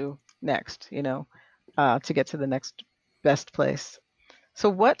can we do next, to get to the next best place? So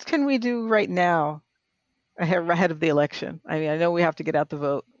what can we do right now ahead of the election? I mean, I know we have to get out the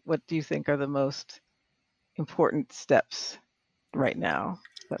vote. What do you think are the most important steps right now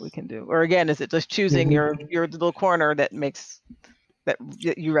that we can do? Or again, is it just choosing your little corner that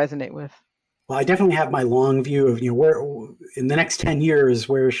you resonate with? Well, I definitely have my long view of, where in the next 10 years,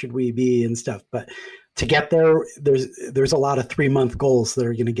 where should we be and stuff. But to get there, there's a lot of 3-month goals that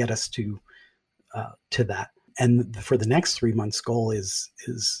are going to get us to that. And for the next 3 months goal is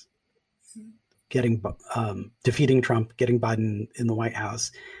getting defeating Trump, getting Biden in the White House.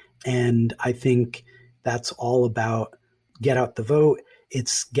 And I think that's all about get out the vote.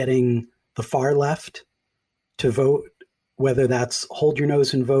 It's getting the far left to vote, whether that's hold your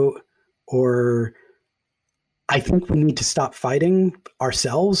nose and vote, or I think we need to stop fighting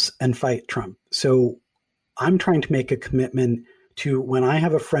ourselves and fight Trump. So I'm trying to make a commitment to, when I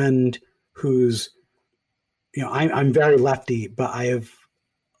have a friend who's, I'm very lefty, but I have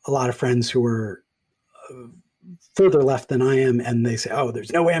a lot of friends who are further left than I am, and they say, oh,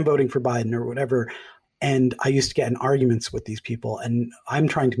 there's no way I'm voting for Biden or whatever. And I used to get in arguments with these people, and I'm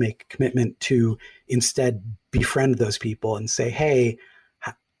trying to make a commitment to instead befriend those people and say, hey,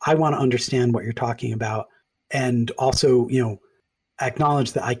 I want to understand what you're talking about. And also,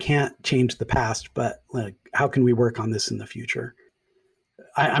 acknowledge that I can't change the past, but how can we work on this in the future?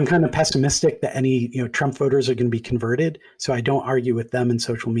 I'm kind of pessimistic that any, Trump voters are going to be converted. So I don't argue with them in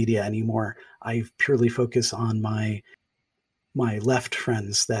social media anymore. I purely focus on my left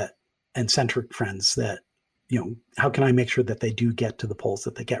friends and centric friends that, how can I make sure that they do get to the polls,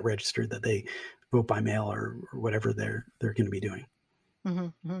 that they get registered, that they vote by mail or whatever they're going to be doing.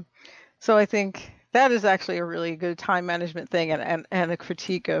 Mm-hmm. So I think that is actually a really good time management thing and a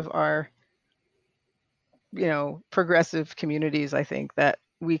critique of our, progressive communities. I think that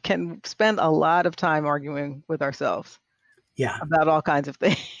we can spend a lot of time arguing with ourselves about all kinds of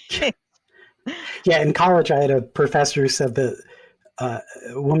things. Yeah, in college, I had a professor who said that, a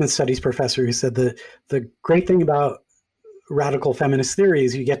women's studies professor who said the great thing about radical feminist theory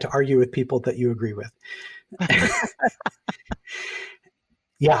is you get to argue with people that you agree with.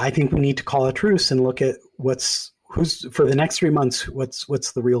 Yeah, I think we need to call a truce and look at who's for the next 3 months,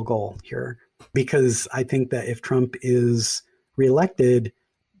 what's the real goal here? Because I think that if Trump is reelected,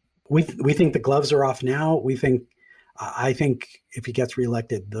 we think the gloves are off now. I think if he gets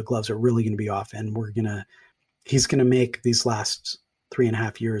reelected, the gloves are really going to be off, and he's going to make these last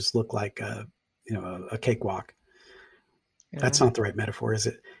 3.5 years look like a cakewalk. Yeah. That's not the right metaphor, is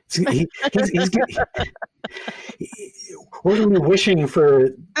it? We're going to be wishing for.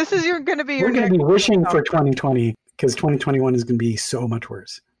 You're going to be. We're going to be wishing for 2020 because 2021 is going to be so much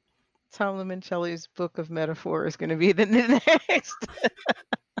worse. Tom Limoncelli's book of metaphor is going to be the next.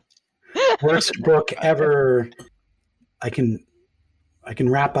 Worst book ever. I can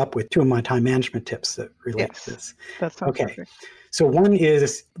wrap up with 2 of my time management tips that relate to this. That's okay. Perfect. So one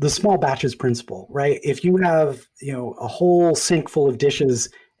is the small batches principle, right? If you have, a whole sink full of dishes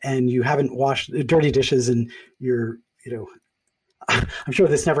and you haven't washed dirty dishes and you're, I'm sure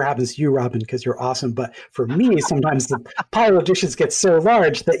this never happens to you, Robin, because you're awesome. But for me, sometimes the pile of dishes gets so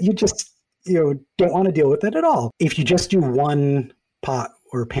large that you just, don't want to deal with it at all. If you just do one pot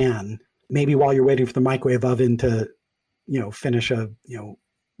or pan, maybe while you're waiting for the microwave oven to, finish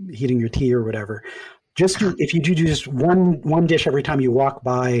heating your tea or whatever, if you do just one dish every time you walk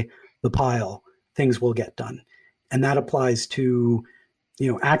by the pile, things will get done. And that applies to,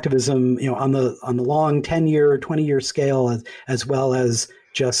 activism, on the long 10-year, 20-year scale, as well as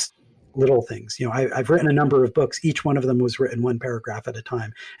just little things. I've written a number of books. Each one of them was written 1 paragraph at a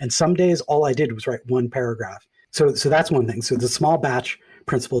time. And some days all I did was write 1 paragraph. So that's one thing. So the small batch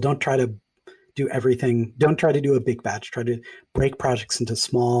principle, don't try to do everything. Don't try to do a big batch. Try to break projects into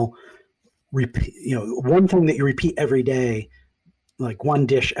small, one thing that you repeat every day, like 1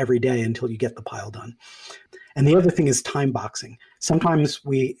 dish every day until you get the pile done. And the other thing is time boxing. Sometimes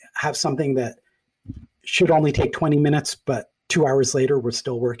we have something that should only take 20 minutes, but 2 hours later, we're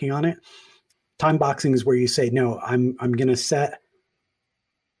still working on it. Time boxing is where you say, no, I'm going to set,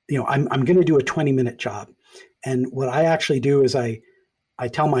 I'm going to do a 20-minute job. And what I actually do is I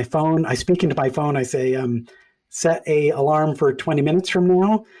tell my phone, I speak into my phone, I say, set a alarm for 20 minutes from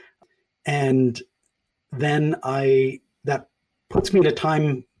now. And then that puts me in a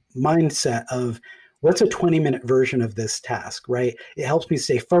time mindset of what's a 20-minute version of this task, right? It helps me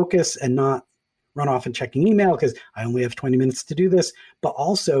stay focused and not run off and checking email because I only have 20 minutes to do this. But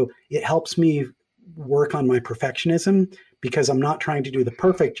also it helps me work on my perfectionism because I'm not trying to do the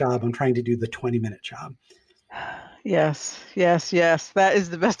perfect job. I'm trying to do the 20-minute job. Yes. That is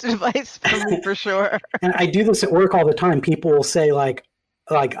the best advice for me, for sure. And I do this at work all the time. People will say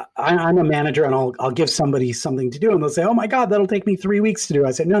I'm a manager and I'll give somebody something to do and they'll say, oh my God, that'll take me 3 weeks to do.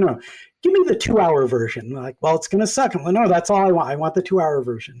 I say, no, give me the 2-hour version. They're like, well, it's going to suck. I'm like, no, that's all I want. I want the 2-hour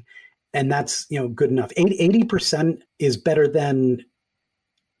version. And that's, good enough. 80% is better than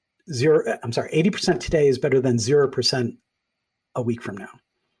 80% today is better than 0% a week from now.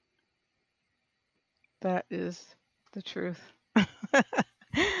 That is the truth.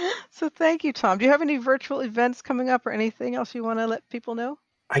 So thank you, Tom. Do you have any virtual events coming up or anything else you want to let people know?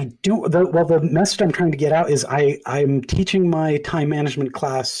 I do. The message I'm trying to get out is I'm teaching my time management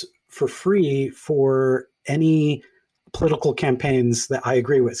class for free for any political campaigns that I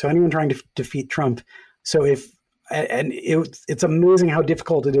agree with. So anyone trying to defeat Trump. So it's amazing how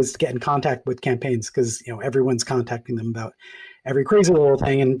difficult it is to get in contact with campaigns because everyone's contacting them about every crazy little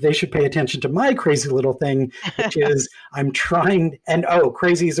thing, and they should pay attention to my crazy little thing, which is I'm trying. And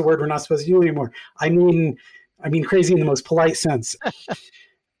crazy is a word we're not supposed to use anymore. I mean crazy in the most polite sense,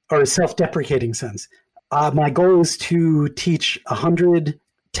 or self-deprecating sense. My goal is to teach 100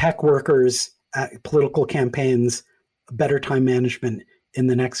 tech workers at political campaigns better time management in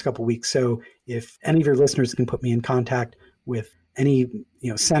the next couple of weeks. So if any of your listeners can put me in contact with any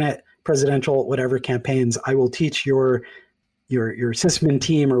Senate, presidential, whatever campaigns, I will teach your sysadmin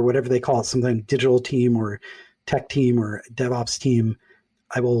team or whatever they call it, sometimes digital team or tech team or DevOps team.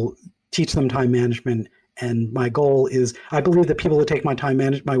 I will teach them time management. And my goal is, I believe that people that take my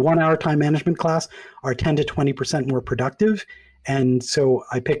 1-hour time management class are 10 to 20% more productive. And so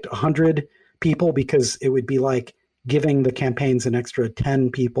I picked 100 people because it would be like giving the campaigns an extra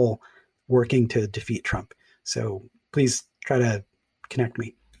 10 people working to defeat Trump. So please try to connect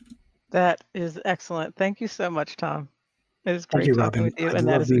me. That is excellent. Thank you so much, Tom. It is great talking Robin. With you, I and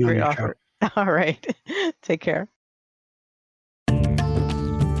that is a great offer. All right. Take care.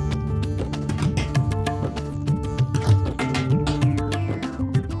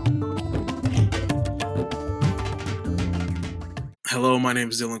 Hello, my name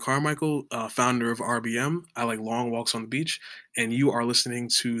is Dylan Carmichael, founder of RBM. I like long walks on the beach, and you are listening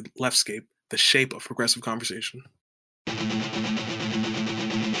to Leftscape, the shape of progressive conversation.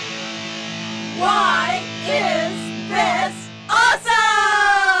 Why is this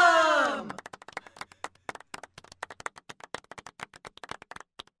awesome?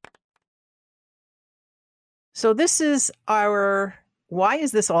 So this is our Why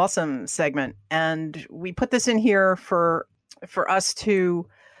is this awesome segment, and we put this in here for us to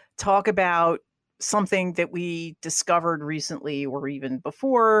talk about something that we discovered recently or even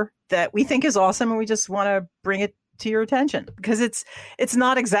before that we think is awesome, and we just want to bring it to your attention because it's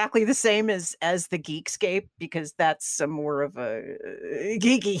not exactly the same as the Geekscape, because that's more of a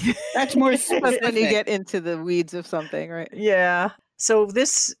geeky. That's more specific. When you get into the weeds of something, right? Yeah. So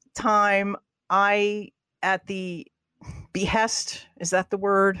this time at the behest, is that the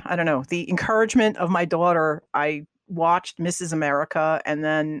word? I don't know. The encouragement of my daughter, I watched Mrs. America, and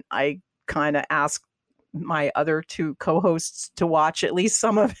then I kind of asked my other two co-hosts to watch at least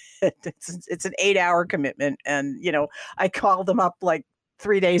some of it. It's an 8-hour commitment, and I called them up like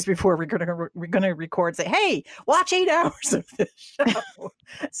 3 days before we're gonna record, say, hey, watch 8 hours of this show.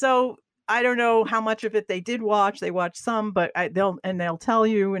 So I don't know how much of it they did watch. They watched some, but they'll tell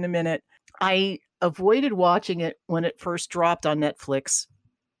you in a minute. I avoided watching it when it first dropped on Netflix.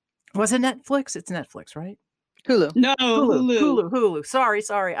 Was it Netflix? It's Netflix, right? Hulu. No, Hulu.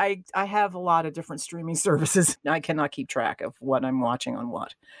 Sorry. I have a lot of different streaming services. I cannot keep track of what I'm watching on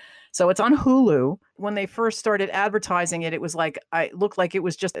what. So it's on Hulu. When they first started advertising it, it was like, it looked like it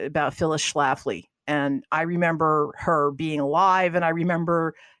was just about Phyllis Schlafly. And I remember her being alive, and I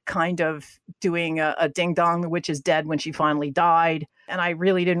remember kind of doing a ding dong, the witch is dead, when she finally died. And I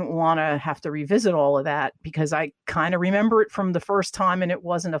really didn't want to have to revisit all of that because I kind of remember it from the first time, and it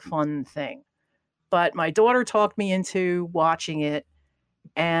wasn't a fun thing. But my daughter talked me into watching it,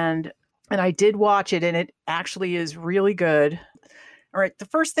 and I did watch it, and it actually is really good. All right, the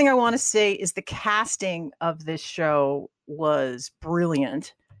first thing I want to say is the casting of this show was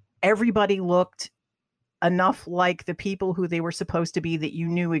brilliant. Everybody looked enough like the people who they were supposed to be that you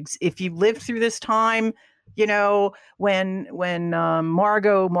knew if you lived through this time, when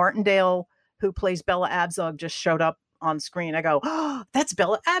Margot Martindale, who plays Bella Abzug, just showed up on screen, I go, oh, that's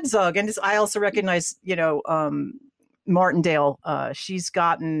Bella Abzug. And I also recognize, Martindale. She's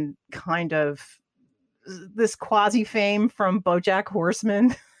gotten kind of this quasi fame from BoJack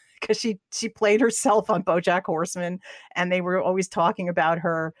Horseman because she played herself on BoJack Horseman, and they were always talking about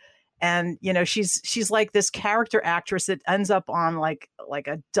her. And, she's like this character actress that ends up on like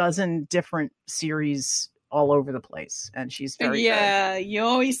a dozen different series all over the place, and she's very good. Yeah, you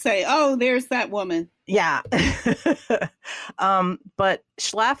always say, "Oh, there's that woman." Yeah. But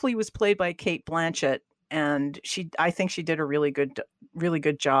Schlafly was played by Cate Blanchett, and I think she did a really good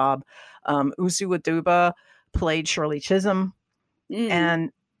job. Usu Aduba played Shirley Chisholm,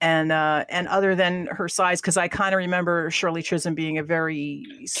 and other than her size, because I kind of remember Shirley Chisholm being a very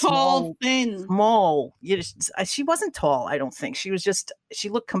tall, thin. Small. She wasn't tall, I don't think. She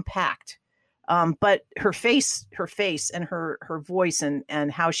looked compact. But her face and her voice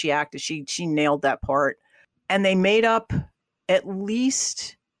and how she acted, she nailed that part. And they made up at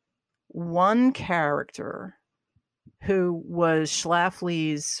least one character who was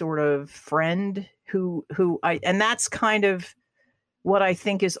Schlafly's sort of friend, and that's kind of what I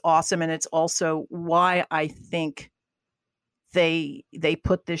think is awesome. And it's also why I think they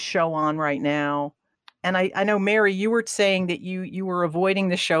put this show on right now. And I know, Mary, you were saying that you were avoiding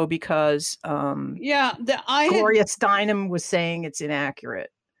the show because Gloria Steinem was saying it's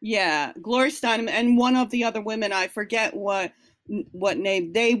inaccurate. Yeah, Gloria Steinem and one of the other women, I forget what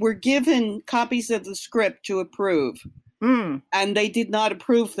name. They were given copies of the script to approve, and they did not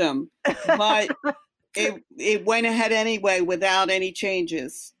approve them. But it went ahead anyway without any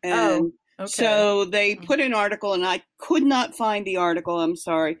changes. And so they put an article, and I could not find the article. I'm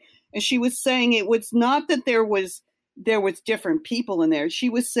sorry. And she was saying it was not that there was different people in there. She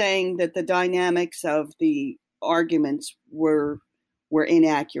was saying that the dynamics of the arguments were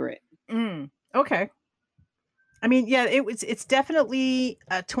inaccurate. Okay. I mean, yeah, it's definitely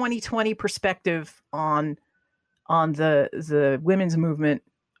a 2020 perspective on the women's movement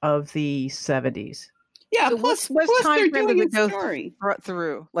of the 70s. Yeah, so plus time they're frame doing does a it story go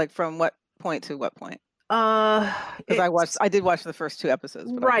through? Like from what point to what point? Because I did watch the first 2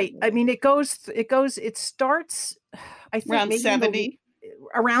 episodes. But right. I mean, it starts, I think, around 70.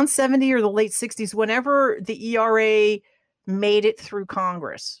 Around 70 or the late 60s, whenever the ERA made it through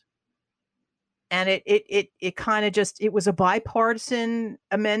Congress. And it kind of it was a bipartisan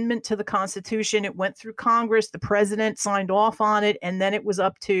amendment to the Constitution. It went through Congress. The president signed off on it. And then it was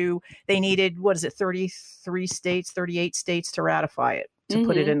up to, they needed, 38 states to ratify it, to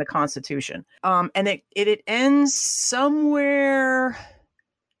put it in the Constitution. And it ends somewhere,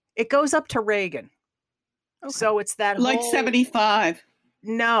 it goes up to Reagan. Okay. So it's that like 75.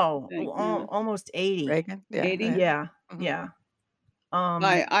 No, almost 80. Reagan? Yeah. 80? Yeah. Mm-hmm. Yeah.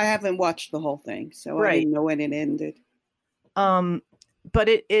 I haven't watched the whole thing, so I didn't know when it ended. But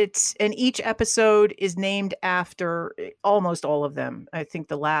it's and each episode is named after, almost all of them. I think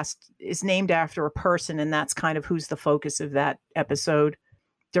the last is named after a person, and that's kind of who's the focus of that episode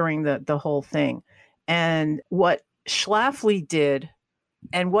during the whole thing. And what Schlafly did,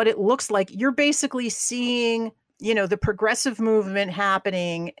 and what it looks like, you're basically seeing, the progressive movement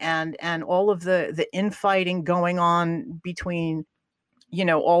happening, and all of the infighting going on between,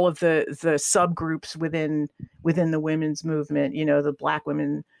 all of the subgroups within the women's movement, the Black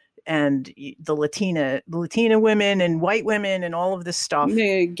women and the Latina women and white women and all of this stuff.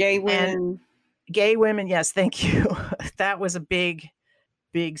 The gay women. Gay women, yes, thank you. That was a big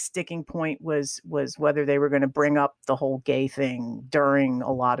sticking point, was whether they were going to bring up the whole gay thing during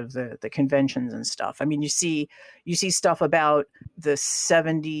a lot of the conventions and stuff. I mean, you see stuff about the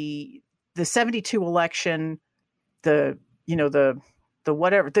 72 election, the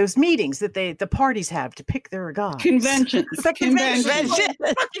whatever, those meetings that the parties have to pick their guys. Conventions. The convention. The things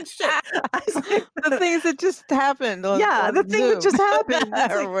that just happened. The thing that just happened.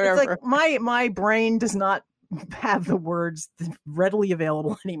 It's like my brain does not have the words readily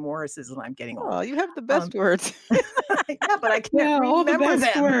available anymore. It says I'm getting old. Oh, you have the best words. Yeah, but I can't remember all the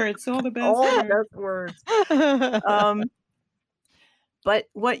best them. words. All the best words. But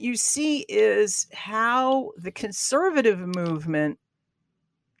what you see is how the conservative movement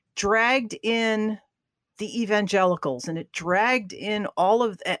dragged in the evangelicals, and it dragged in all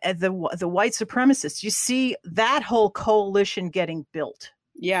of the white supremacists. You see that whole coalition getting built.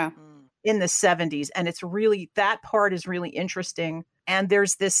 Yeah. In the 70s. And it's really, that part is really interesting. And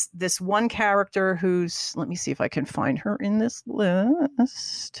there's this one character who's, let me see if I can find her in this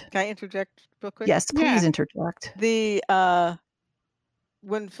list. Can I interject real quick? Yes, please interject.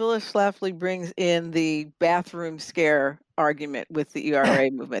 When Phyllis Schlafly brings in the bathroom scare argument with the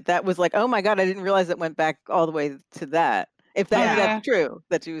ERA movement, that was like, oh my God, I didn't realize it went back all the way to that. If that's true,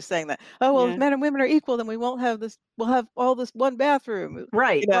 that she was saying that, if men and women are equal, then we won't have this. We'll have all this one bathroom,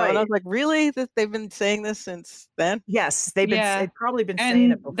 right? And I was like, really? They've been saying this since then? Yes, they've probably been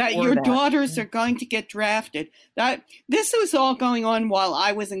saying it before. That your daughters are going to get drafted. That this was all going on while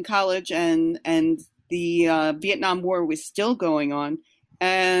I was in college, and the Vietnam War was still going on,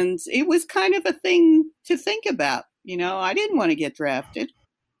 And it was kind of a thing to think about. I didn't want to get drafted.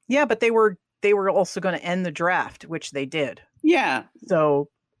 Yeah, but they were also going to end the draft, which they did. Yeah. So,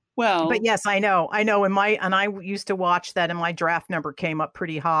 well, but yes, I know. And I used to watch that, and my draft number came up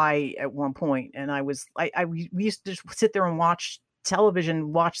pretty high at one point. And we used to just sit there and watch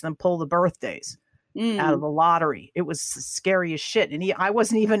television, watch them pull the birthdays out of the lottery. It was scary as shit. And I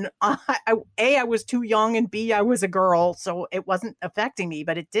wasn't even, I was too young, and B, I was a girl. So it wasn't affecting me,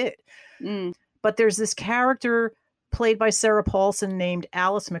 but it did. But there's this character played by Sarah Paulson named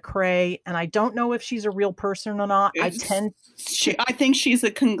Alice McRae. And I don't know if she's a real person or not. I think she's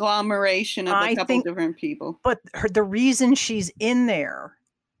a conglomeration of a couple different people. But the reason she's in there,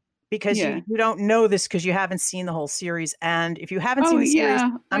 because you don't know this because you haven't seen the whole series. And if you haven't seen the series,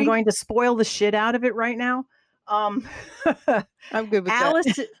 I'm going to spoil the shit out of it right now. I'm good with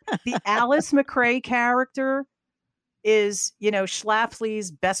that. The Alice McRae character is,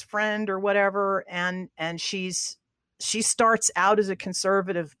 Schlafly's best friend or whatever. And she starts out as a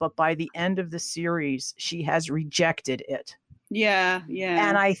conservative, but by the end of the series, she has rejected it. Yeah.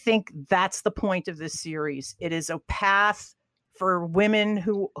 And I think that's the point of this series. It is a path for women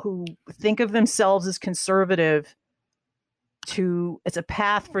who think of themselves as conservative it's a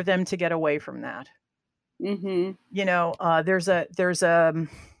path for them to get away from that. Mm-hmm. There's a,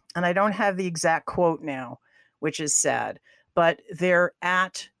 and I don't have the exact quote now, which is sad, but they're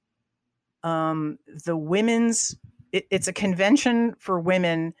at the women's, it's a convention for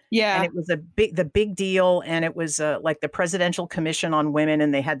women. Yeah. And it was the big deal. And it was like the Presidential Commission on Women.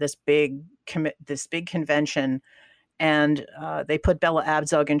 And they had this big convention. And they put Bella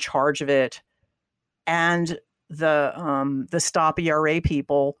Abzug in charge of it, and the Stop ERA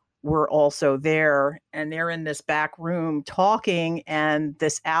people were also there, and they're in this back room talking. And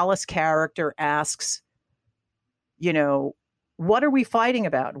this Alice character asks, what are we fighting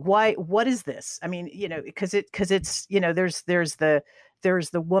about? Why? What is this? I mean, because it's there's the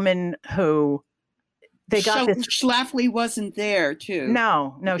woman who they got this. Schlafly wasn't there too.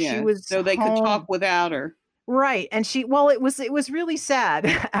 No, she was so they could talk without her. Right. And it was really sad.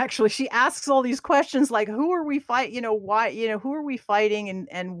 Actually, she asks all these questions like, who are we fighting? Why, who are we fighting?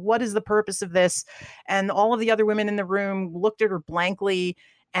 And what is the purpose of this? And all of the other women in the room looked at her blankly.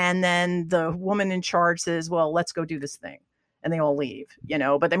 And then the woman in charge says, well, let's go do this thing. And they all leave,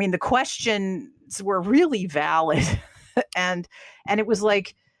 but I mean, the questions were really valid. and it was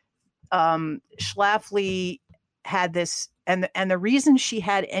like, Schlafly had this, and the reason she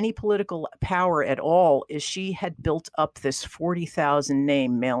had any political power at all is she had built up this 40,000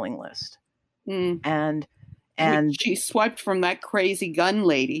 name mailing list. And she swiped from that crazy gun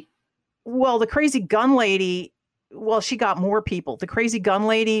lady. Well, the crazy gun lady, she got more people. The crazy gun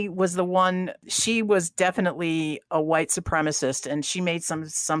lady was the one, she was definitely a white supremacist, and she made some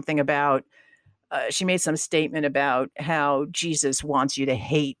statement about how Jesus wants you to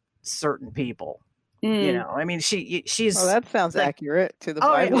hate certain people. I mean, she's. Oh, that sounds like, accurate to the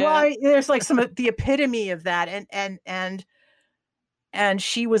Bible. Well, there's like some of the epitome of that, and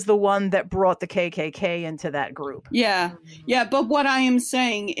she was the one that brought the KKK into that group. Yeah. But what I am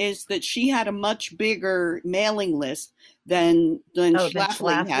saying is that she had a much bigger mailing list than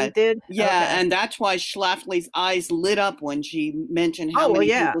Schlafly had. Did? Yeah, okay. And that's why Schlafly's eyes lit up when she mentioned how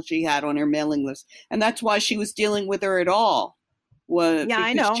many people she had on her mailing list, and that's why she was dealing with her at all.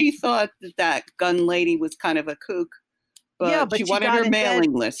 I know. She thought that gun lady was kind of a kook, but she wanted her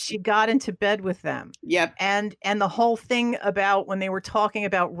mailing list. She got into bed with them. Yep. And the whole thing about when they were talking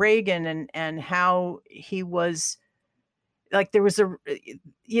about Reagan and how he was like, there was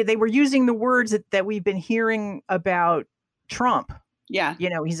they were using the words that we've been hearing about Trump. Yeah.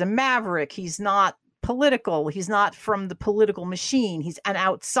 He's a maverick. He's not political. He's not from the political machine. He's an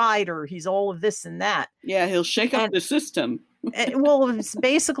outsider. He's all of this and that. Yeah. He'll shake up the system. Well, it's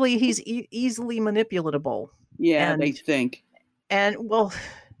basically he's easily manipulatable. Yeah, they think. And well,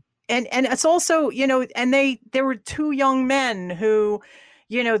 and it's also, and there were two young men who,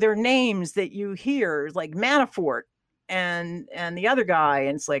 their names that you hear, like Manafort and the other guy,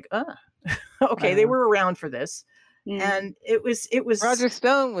 and it's like, okay, they were around for this. And it was Roger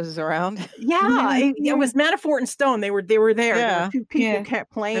Stone was around. Yeah, it was Manafort and Stone. They were there. Yeah. There were two people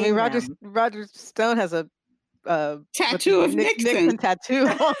kept playing. I mean, Roger Stone has a tattoo of Nixon tattoo.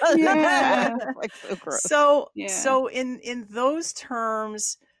 Yeah. Like so gross. So in those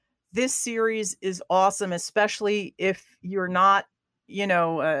terms, this series is awesome, especially if you're not,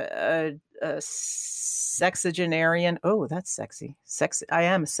 a sexagenarian. Oh, that's sexy. I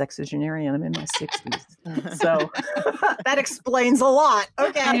am a sexagenarian. I'm in my 60s. So that explains a lot.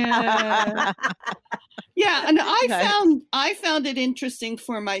 Okay. Yeah, and Nice. I found it interesting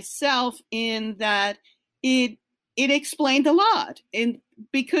for myself in that it explained a lot, and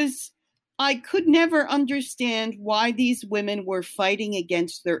because I could never understand why these women were fighting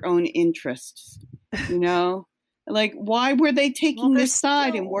against their own interests. You know, like why were they taking they're this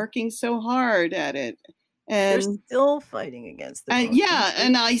side and still- working so hard at it? They're And still fighting against their own yeah, interests.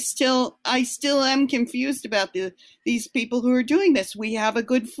 and I still am confused about these people who are doing this. We have a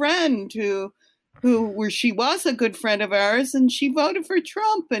good friend she was a good friend of ours, and she voted for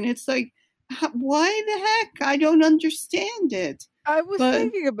Trump, and it's like, why the heck? I don't understand it. I was But-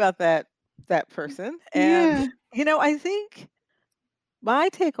 thinking about that person, Yeah. and I think my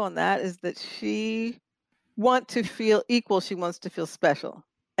take on that is that she wants to feel equal. She wants to feel special,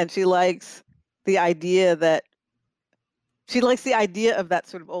 and she likes the idea of that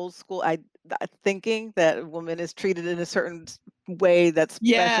sort of old school thinking that a woman is treated in a certain way that's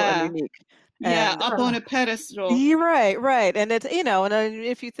special and unique. Yeah, And, up on a pedestal. You're right. And it's, and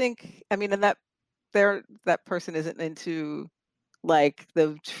if you think, and that person isn't into like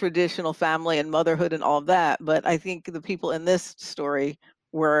the traditional family and motherhood and all of that, but I think the people in this story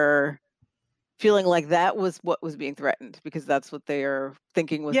were feeling like that was what was being threatened, because that's what they are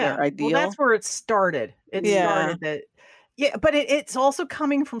thinking was their ideal. Well, that's where it started. It started that. Yeah, but it's also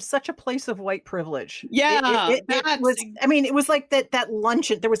coming from such a place of white privilege. Yeah, it was. I mean, it was like that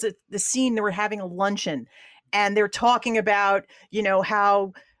luncheon. There was the scene. They were having a luncheon, and they're talking about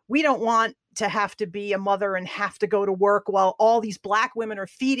how we don't want to have to be a mother and have to go to work while all these black women are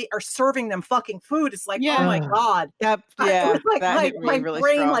serving them fucking food. It's like, oh my god, it was like my really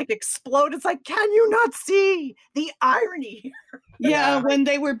brain strong. like exploded. It's like, can you not see the irony here? Yeah, when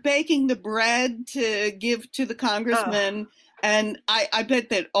they were baking the bread to give to the congressman, and I bet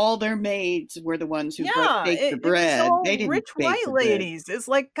that all their maids were the ones who baked the bread. All they didn't rich bake white the bread. ladies. It's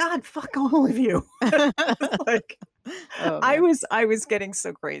like, God, fuck all of you. Like, I was getting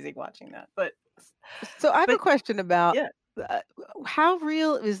so crazy watching that. But so I have a question about Yeah. How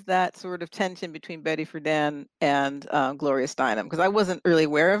real is that sort of tension between Betty Friedan and Gloria Steinem? Because I wasn't really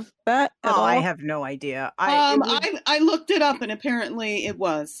aware of that at all. I have no idea. I looked it up, and apparently it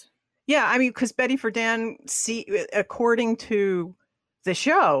was. Yeah, I mean, because Betty Friedan, according to the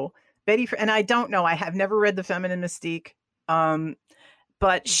show, and I don't know, I have never read The Feminine Mystique,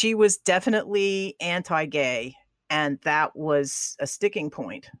 but she was definitely anti-gay, and that was a sticking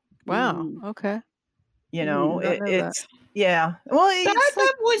point. Wow. Okay. It's yeah. Well,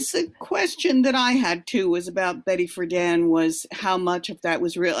 that was a question that I had too. Was about Betty Friedan, was how much of that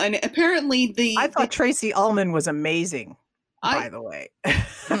was real, and apparently I thought Tracy Ullman was amazing. By the way,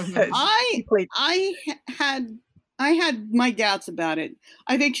 I had my doubts about it.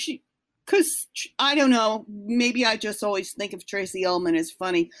 I think because I don't know, maybe I just always think of Tracy Ullman as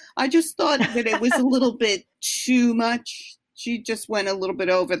funny. I just thought that it was a little bit too much. She just went a little bit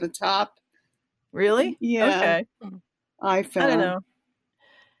over the top. Really? Yeah. Okay. I don't know.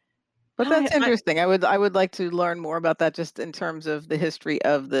 But that's interesting. I would like to learn more about that, just in terms of the history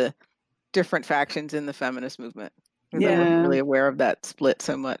of the different factions in the feminist movement. I wasn't really aware of that split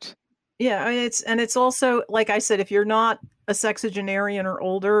so much. Yeah, I mean, it's also, like I said, if you're not a sexagenarian or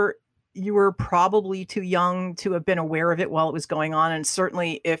older, you were probably too young to have been aware of it while it was going on. And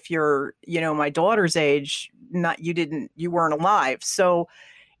certainly if you're, my daughter's age, you weren't alive. So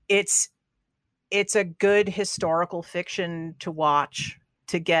it's a good historical fiction to watch,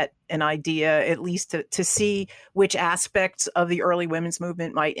 to get an idea, at least to see which aspects of the early women's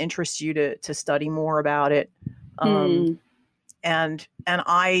movement might interest you to study more about it. And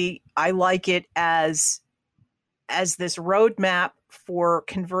I like it as this roadmap for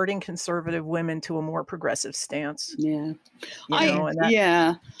converting conservative women to a more progressive stance. Yeah.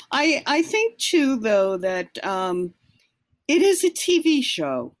 I think too, though, that it is a TV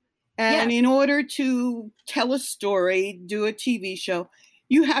show. And in order to tell a story, do a TV show,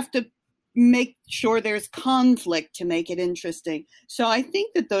 you have to make sure there's conflict to make it interesting. So I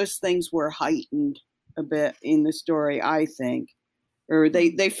think that those things were heightened a bit in the story, I think. Or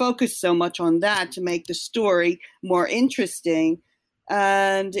they focus so much on that to make the story more interesting.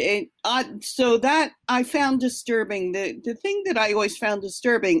 And so that I found disturbing. The thing that I always found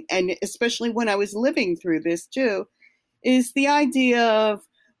disturbing, and especially when I was living through this too, is the idea of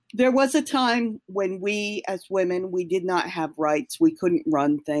there was a time when we as women, we did not have rights. We couldn't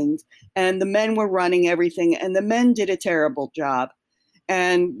run things. And the men were running everything. And the men did a terrible job.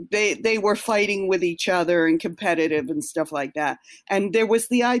 And they were fighting with each other and competitive and stuff like that. And there was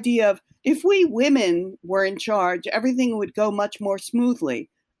the idea of if we women were in charge, everything would go much more smoothly.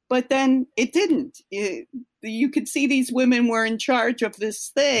 but then it didn't. You could see these women were in charge of this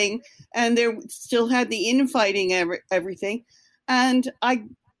thing, and they still had the infighting, everything. And I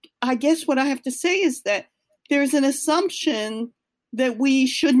guess what I have to say is that there's an assumption that we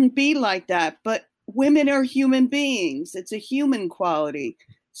shouldn't be like that, but women are human beings. It's a human quality.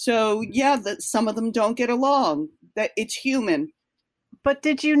 So yeah, that some of them don't get along. That it's human. But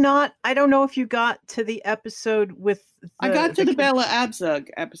did you not? I don't know if you got to the episode with. I got to the Bella Abzug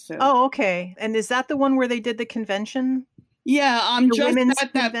episode. Oh, okay. And is that the one where they did the convention? Yeah, I'm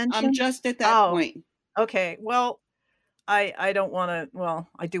just at that point. Okay. Well, I don't want to. Well,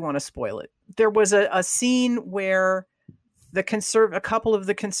 I do want to spoil it. There was a scene where a couple of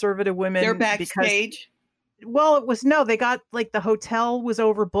the conservative women. They're backstage. Well, it was they got like the hotel was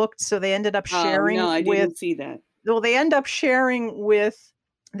overbooked, so they ended up sharing. No, I didn't see that. Well, they end up sharing with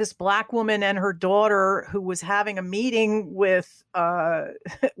this Black woman and her daughter, who was having a meeting with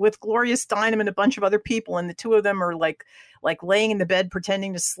Gloria Steinem and a bunch of other people, and the two of them are like laying in the bed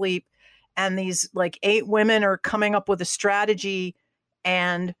pretending to sleep, and these like 8 women are coming up with a strategy,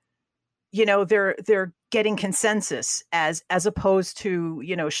 and they're getting consensus as opposed to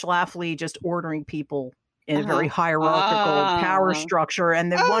Schlafly just ordering people in a very hierarchical power structure.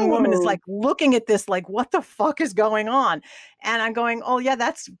 And then one woman is like looking at this like, what the fuck is going on? And I'm going, oh yeah,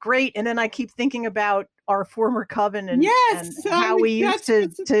 that's great. And then I keep thinking about our former coven and how we used to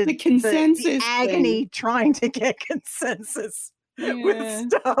the consensus the agony trying to get consensus with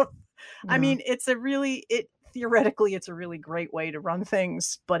stuff. I mean, theoretically, it's a really great way to run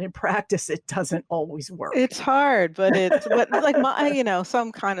things, but in practice, it doesn't always work. It's hard, but like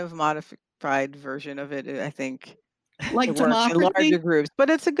some kind of modified version of it, I think, like democracy in larger groups.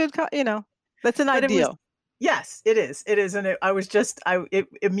 But it's a good, that's an ideal. Yes, it is. It is, and it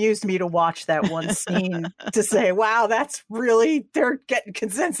amused me to watch that one scene to say, "Wow, that's really they're getting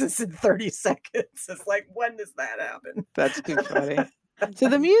consensus in 30 seconds." It's like, when does that happen? That's too funny. So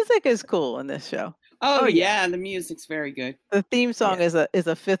the music is cool in this show. Oh yeah, the music's very good. The theme song is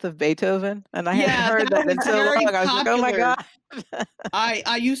a fifth of Beethoven, and I hadn't heard that in so long. I was like, oh my god!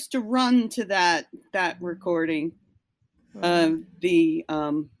 I used to run to that recording of the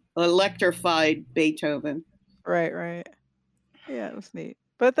electrified Beethoven. Right. Yeah, it was neat.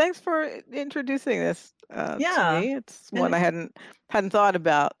 But thanks for introducing this to me. It's one I hadn't thought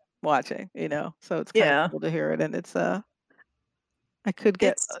about watching. So it's kind of cool to hear it, and it's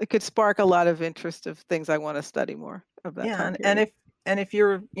it could spark a lot of interest of things I want to study more of that time period. And if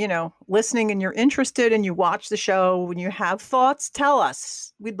you're, listening and you're interested and you watch the show and you have thoughts, tell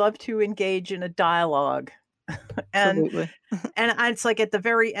us. We'd love to engage in a dialogue. and it's like at the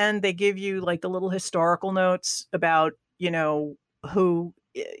very end, they give you like the little historical notes about, who,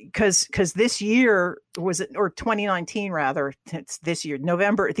 because this year or 2019 rather, it's this year,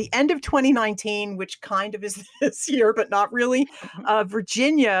 November, at the end of 2019, which kind of is this year, but not really,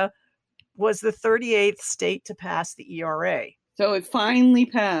 Virginia was the 38th state to pass the ERA. So it finally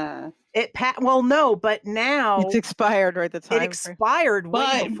passed. Well, no, but now it's expired, right? The time it expired.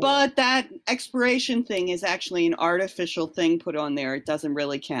 But that expiration thing is actually an artificial thing put on there. It doesn't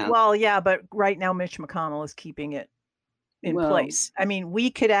really count. Well, yeah, but right now Mitch McConnell is keeping it in place. I mean, we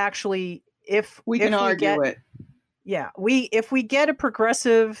could actually, if we argue it. Yeah, if we get a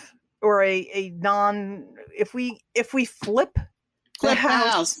progressive or if we flip the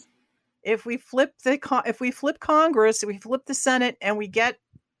House. If we flip Congress, if we flip the Senate, and we get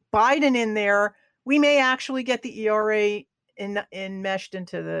Biden in there, we may actually get the ERA enmeshed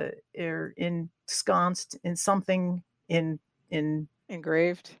into ensconced in something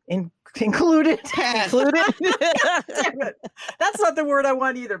engraved, included. Damn it. That's not the word I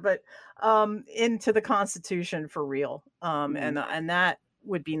want either, but into the Constitution for real. And that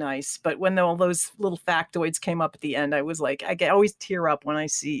would be nice. But when all those little factoids came up at the end, I was like, I always tear up when I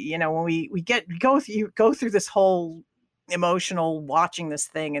see, when we go through this whole emotional watching this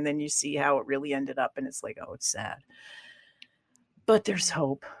thing, and then you see how it really ended up, and it's like, oh, it's sad. But there's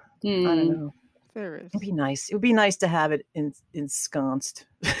hope. I don't know. There is. It'd be nice. It would be nice to have it ensconced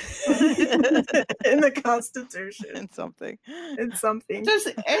in the Constitution. In something. Does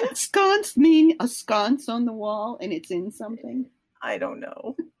ensconced mean a sconce on the wall and it's in something? I don't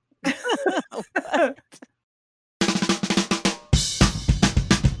know.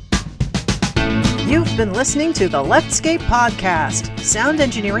 You've been listening to the Leftscape Podcast. Sound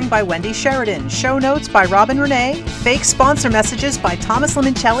engineering by Wendy Sheridan. Show notes by Robin Renee. Fake sponsor messages by Thomas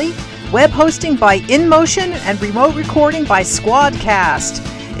Limoncelli. Web hosting by InMotion. And remote recording by Squadcast.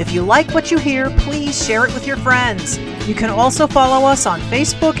 If you like what you hear, please share it with your friends. You can also follow us on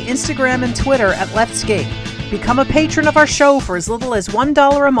Facebook, Instagram, and Twitter at Leftscape. Become a patron of our show for as little as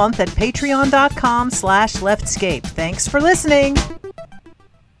 $1 a month at patreon.com/leftscape. Thanks for listening.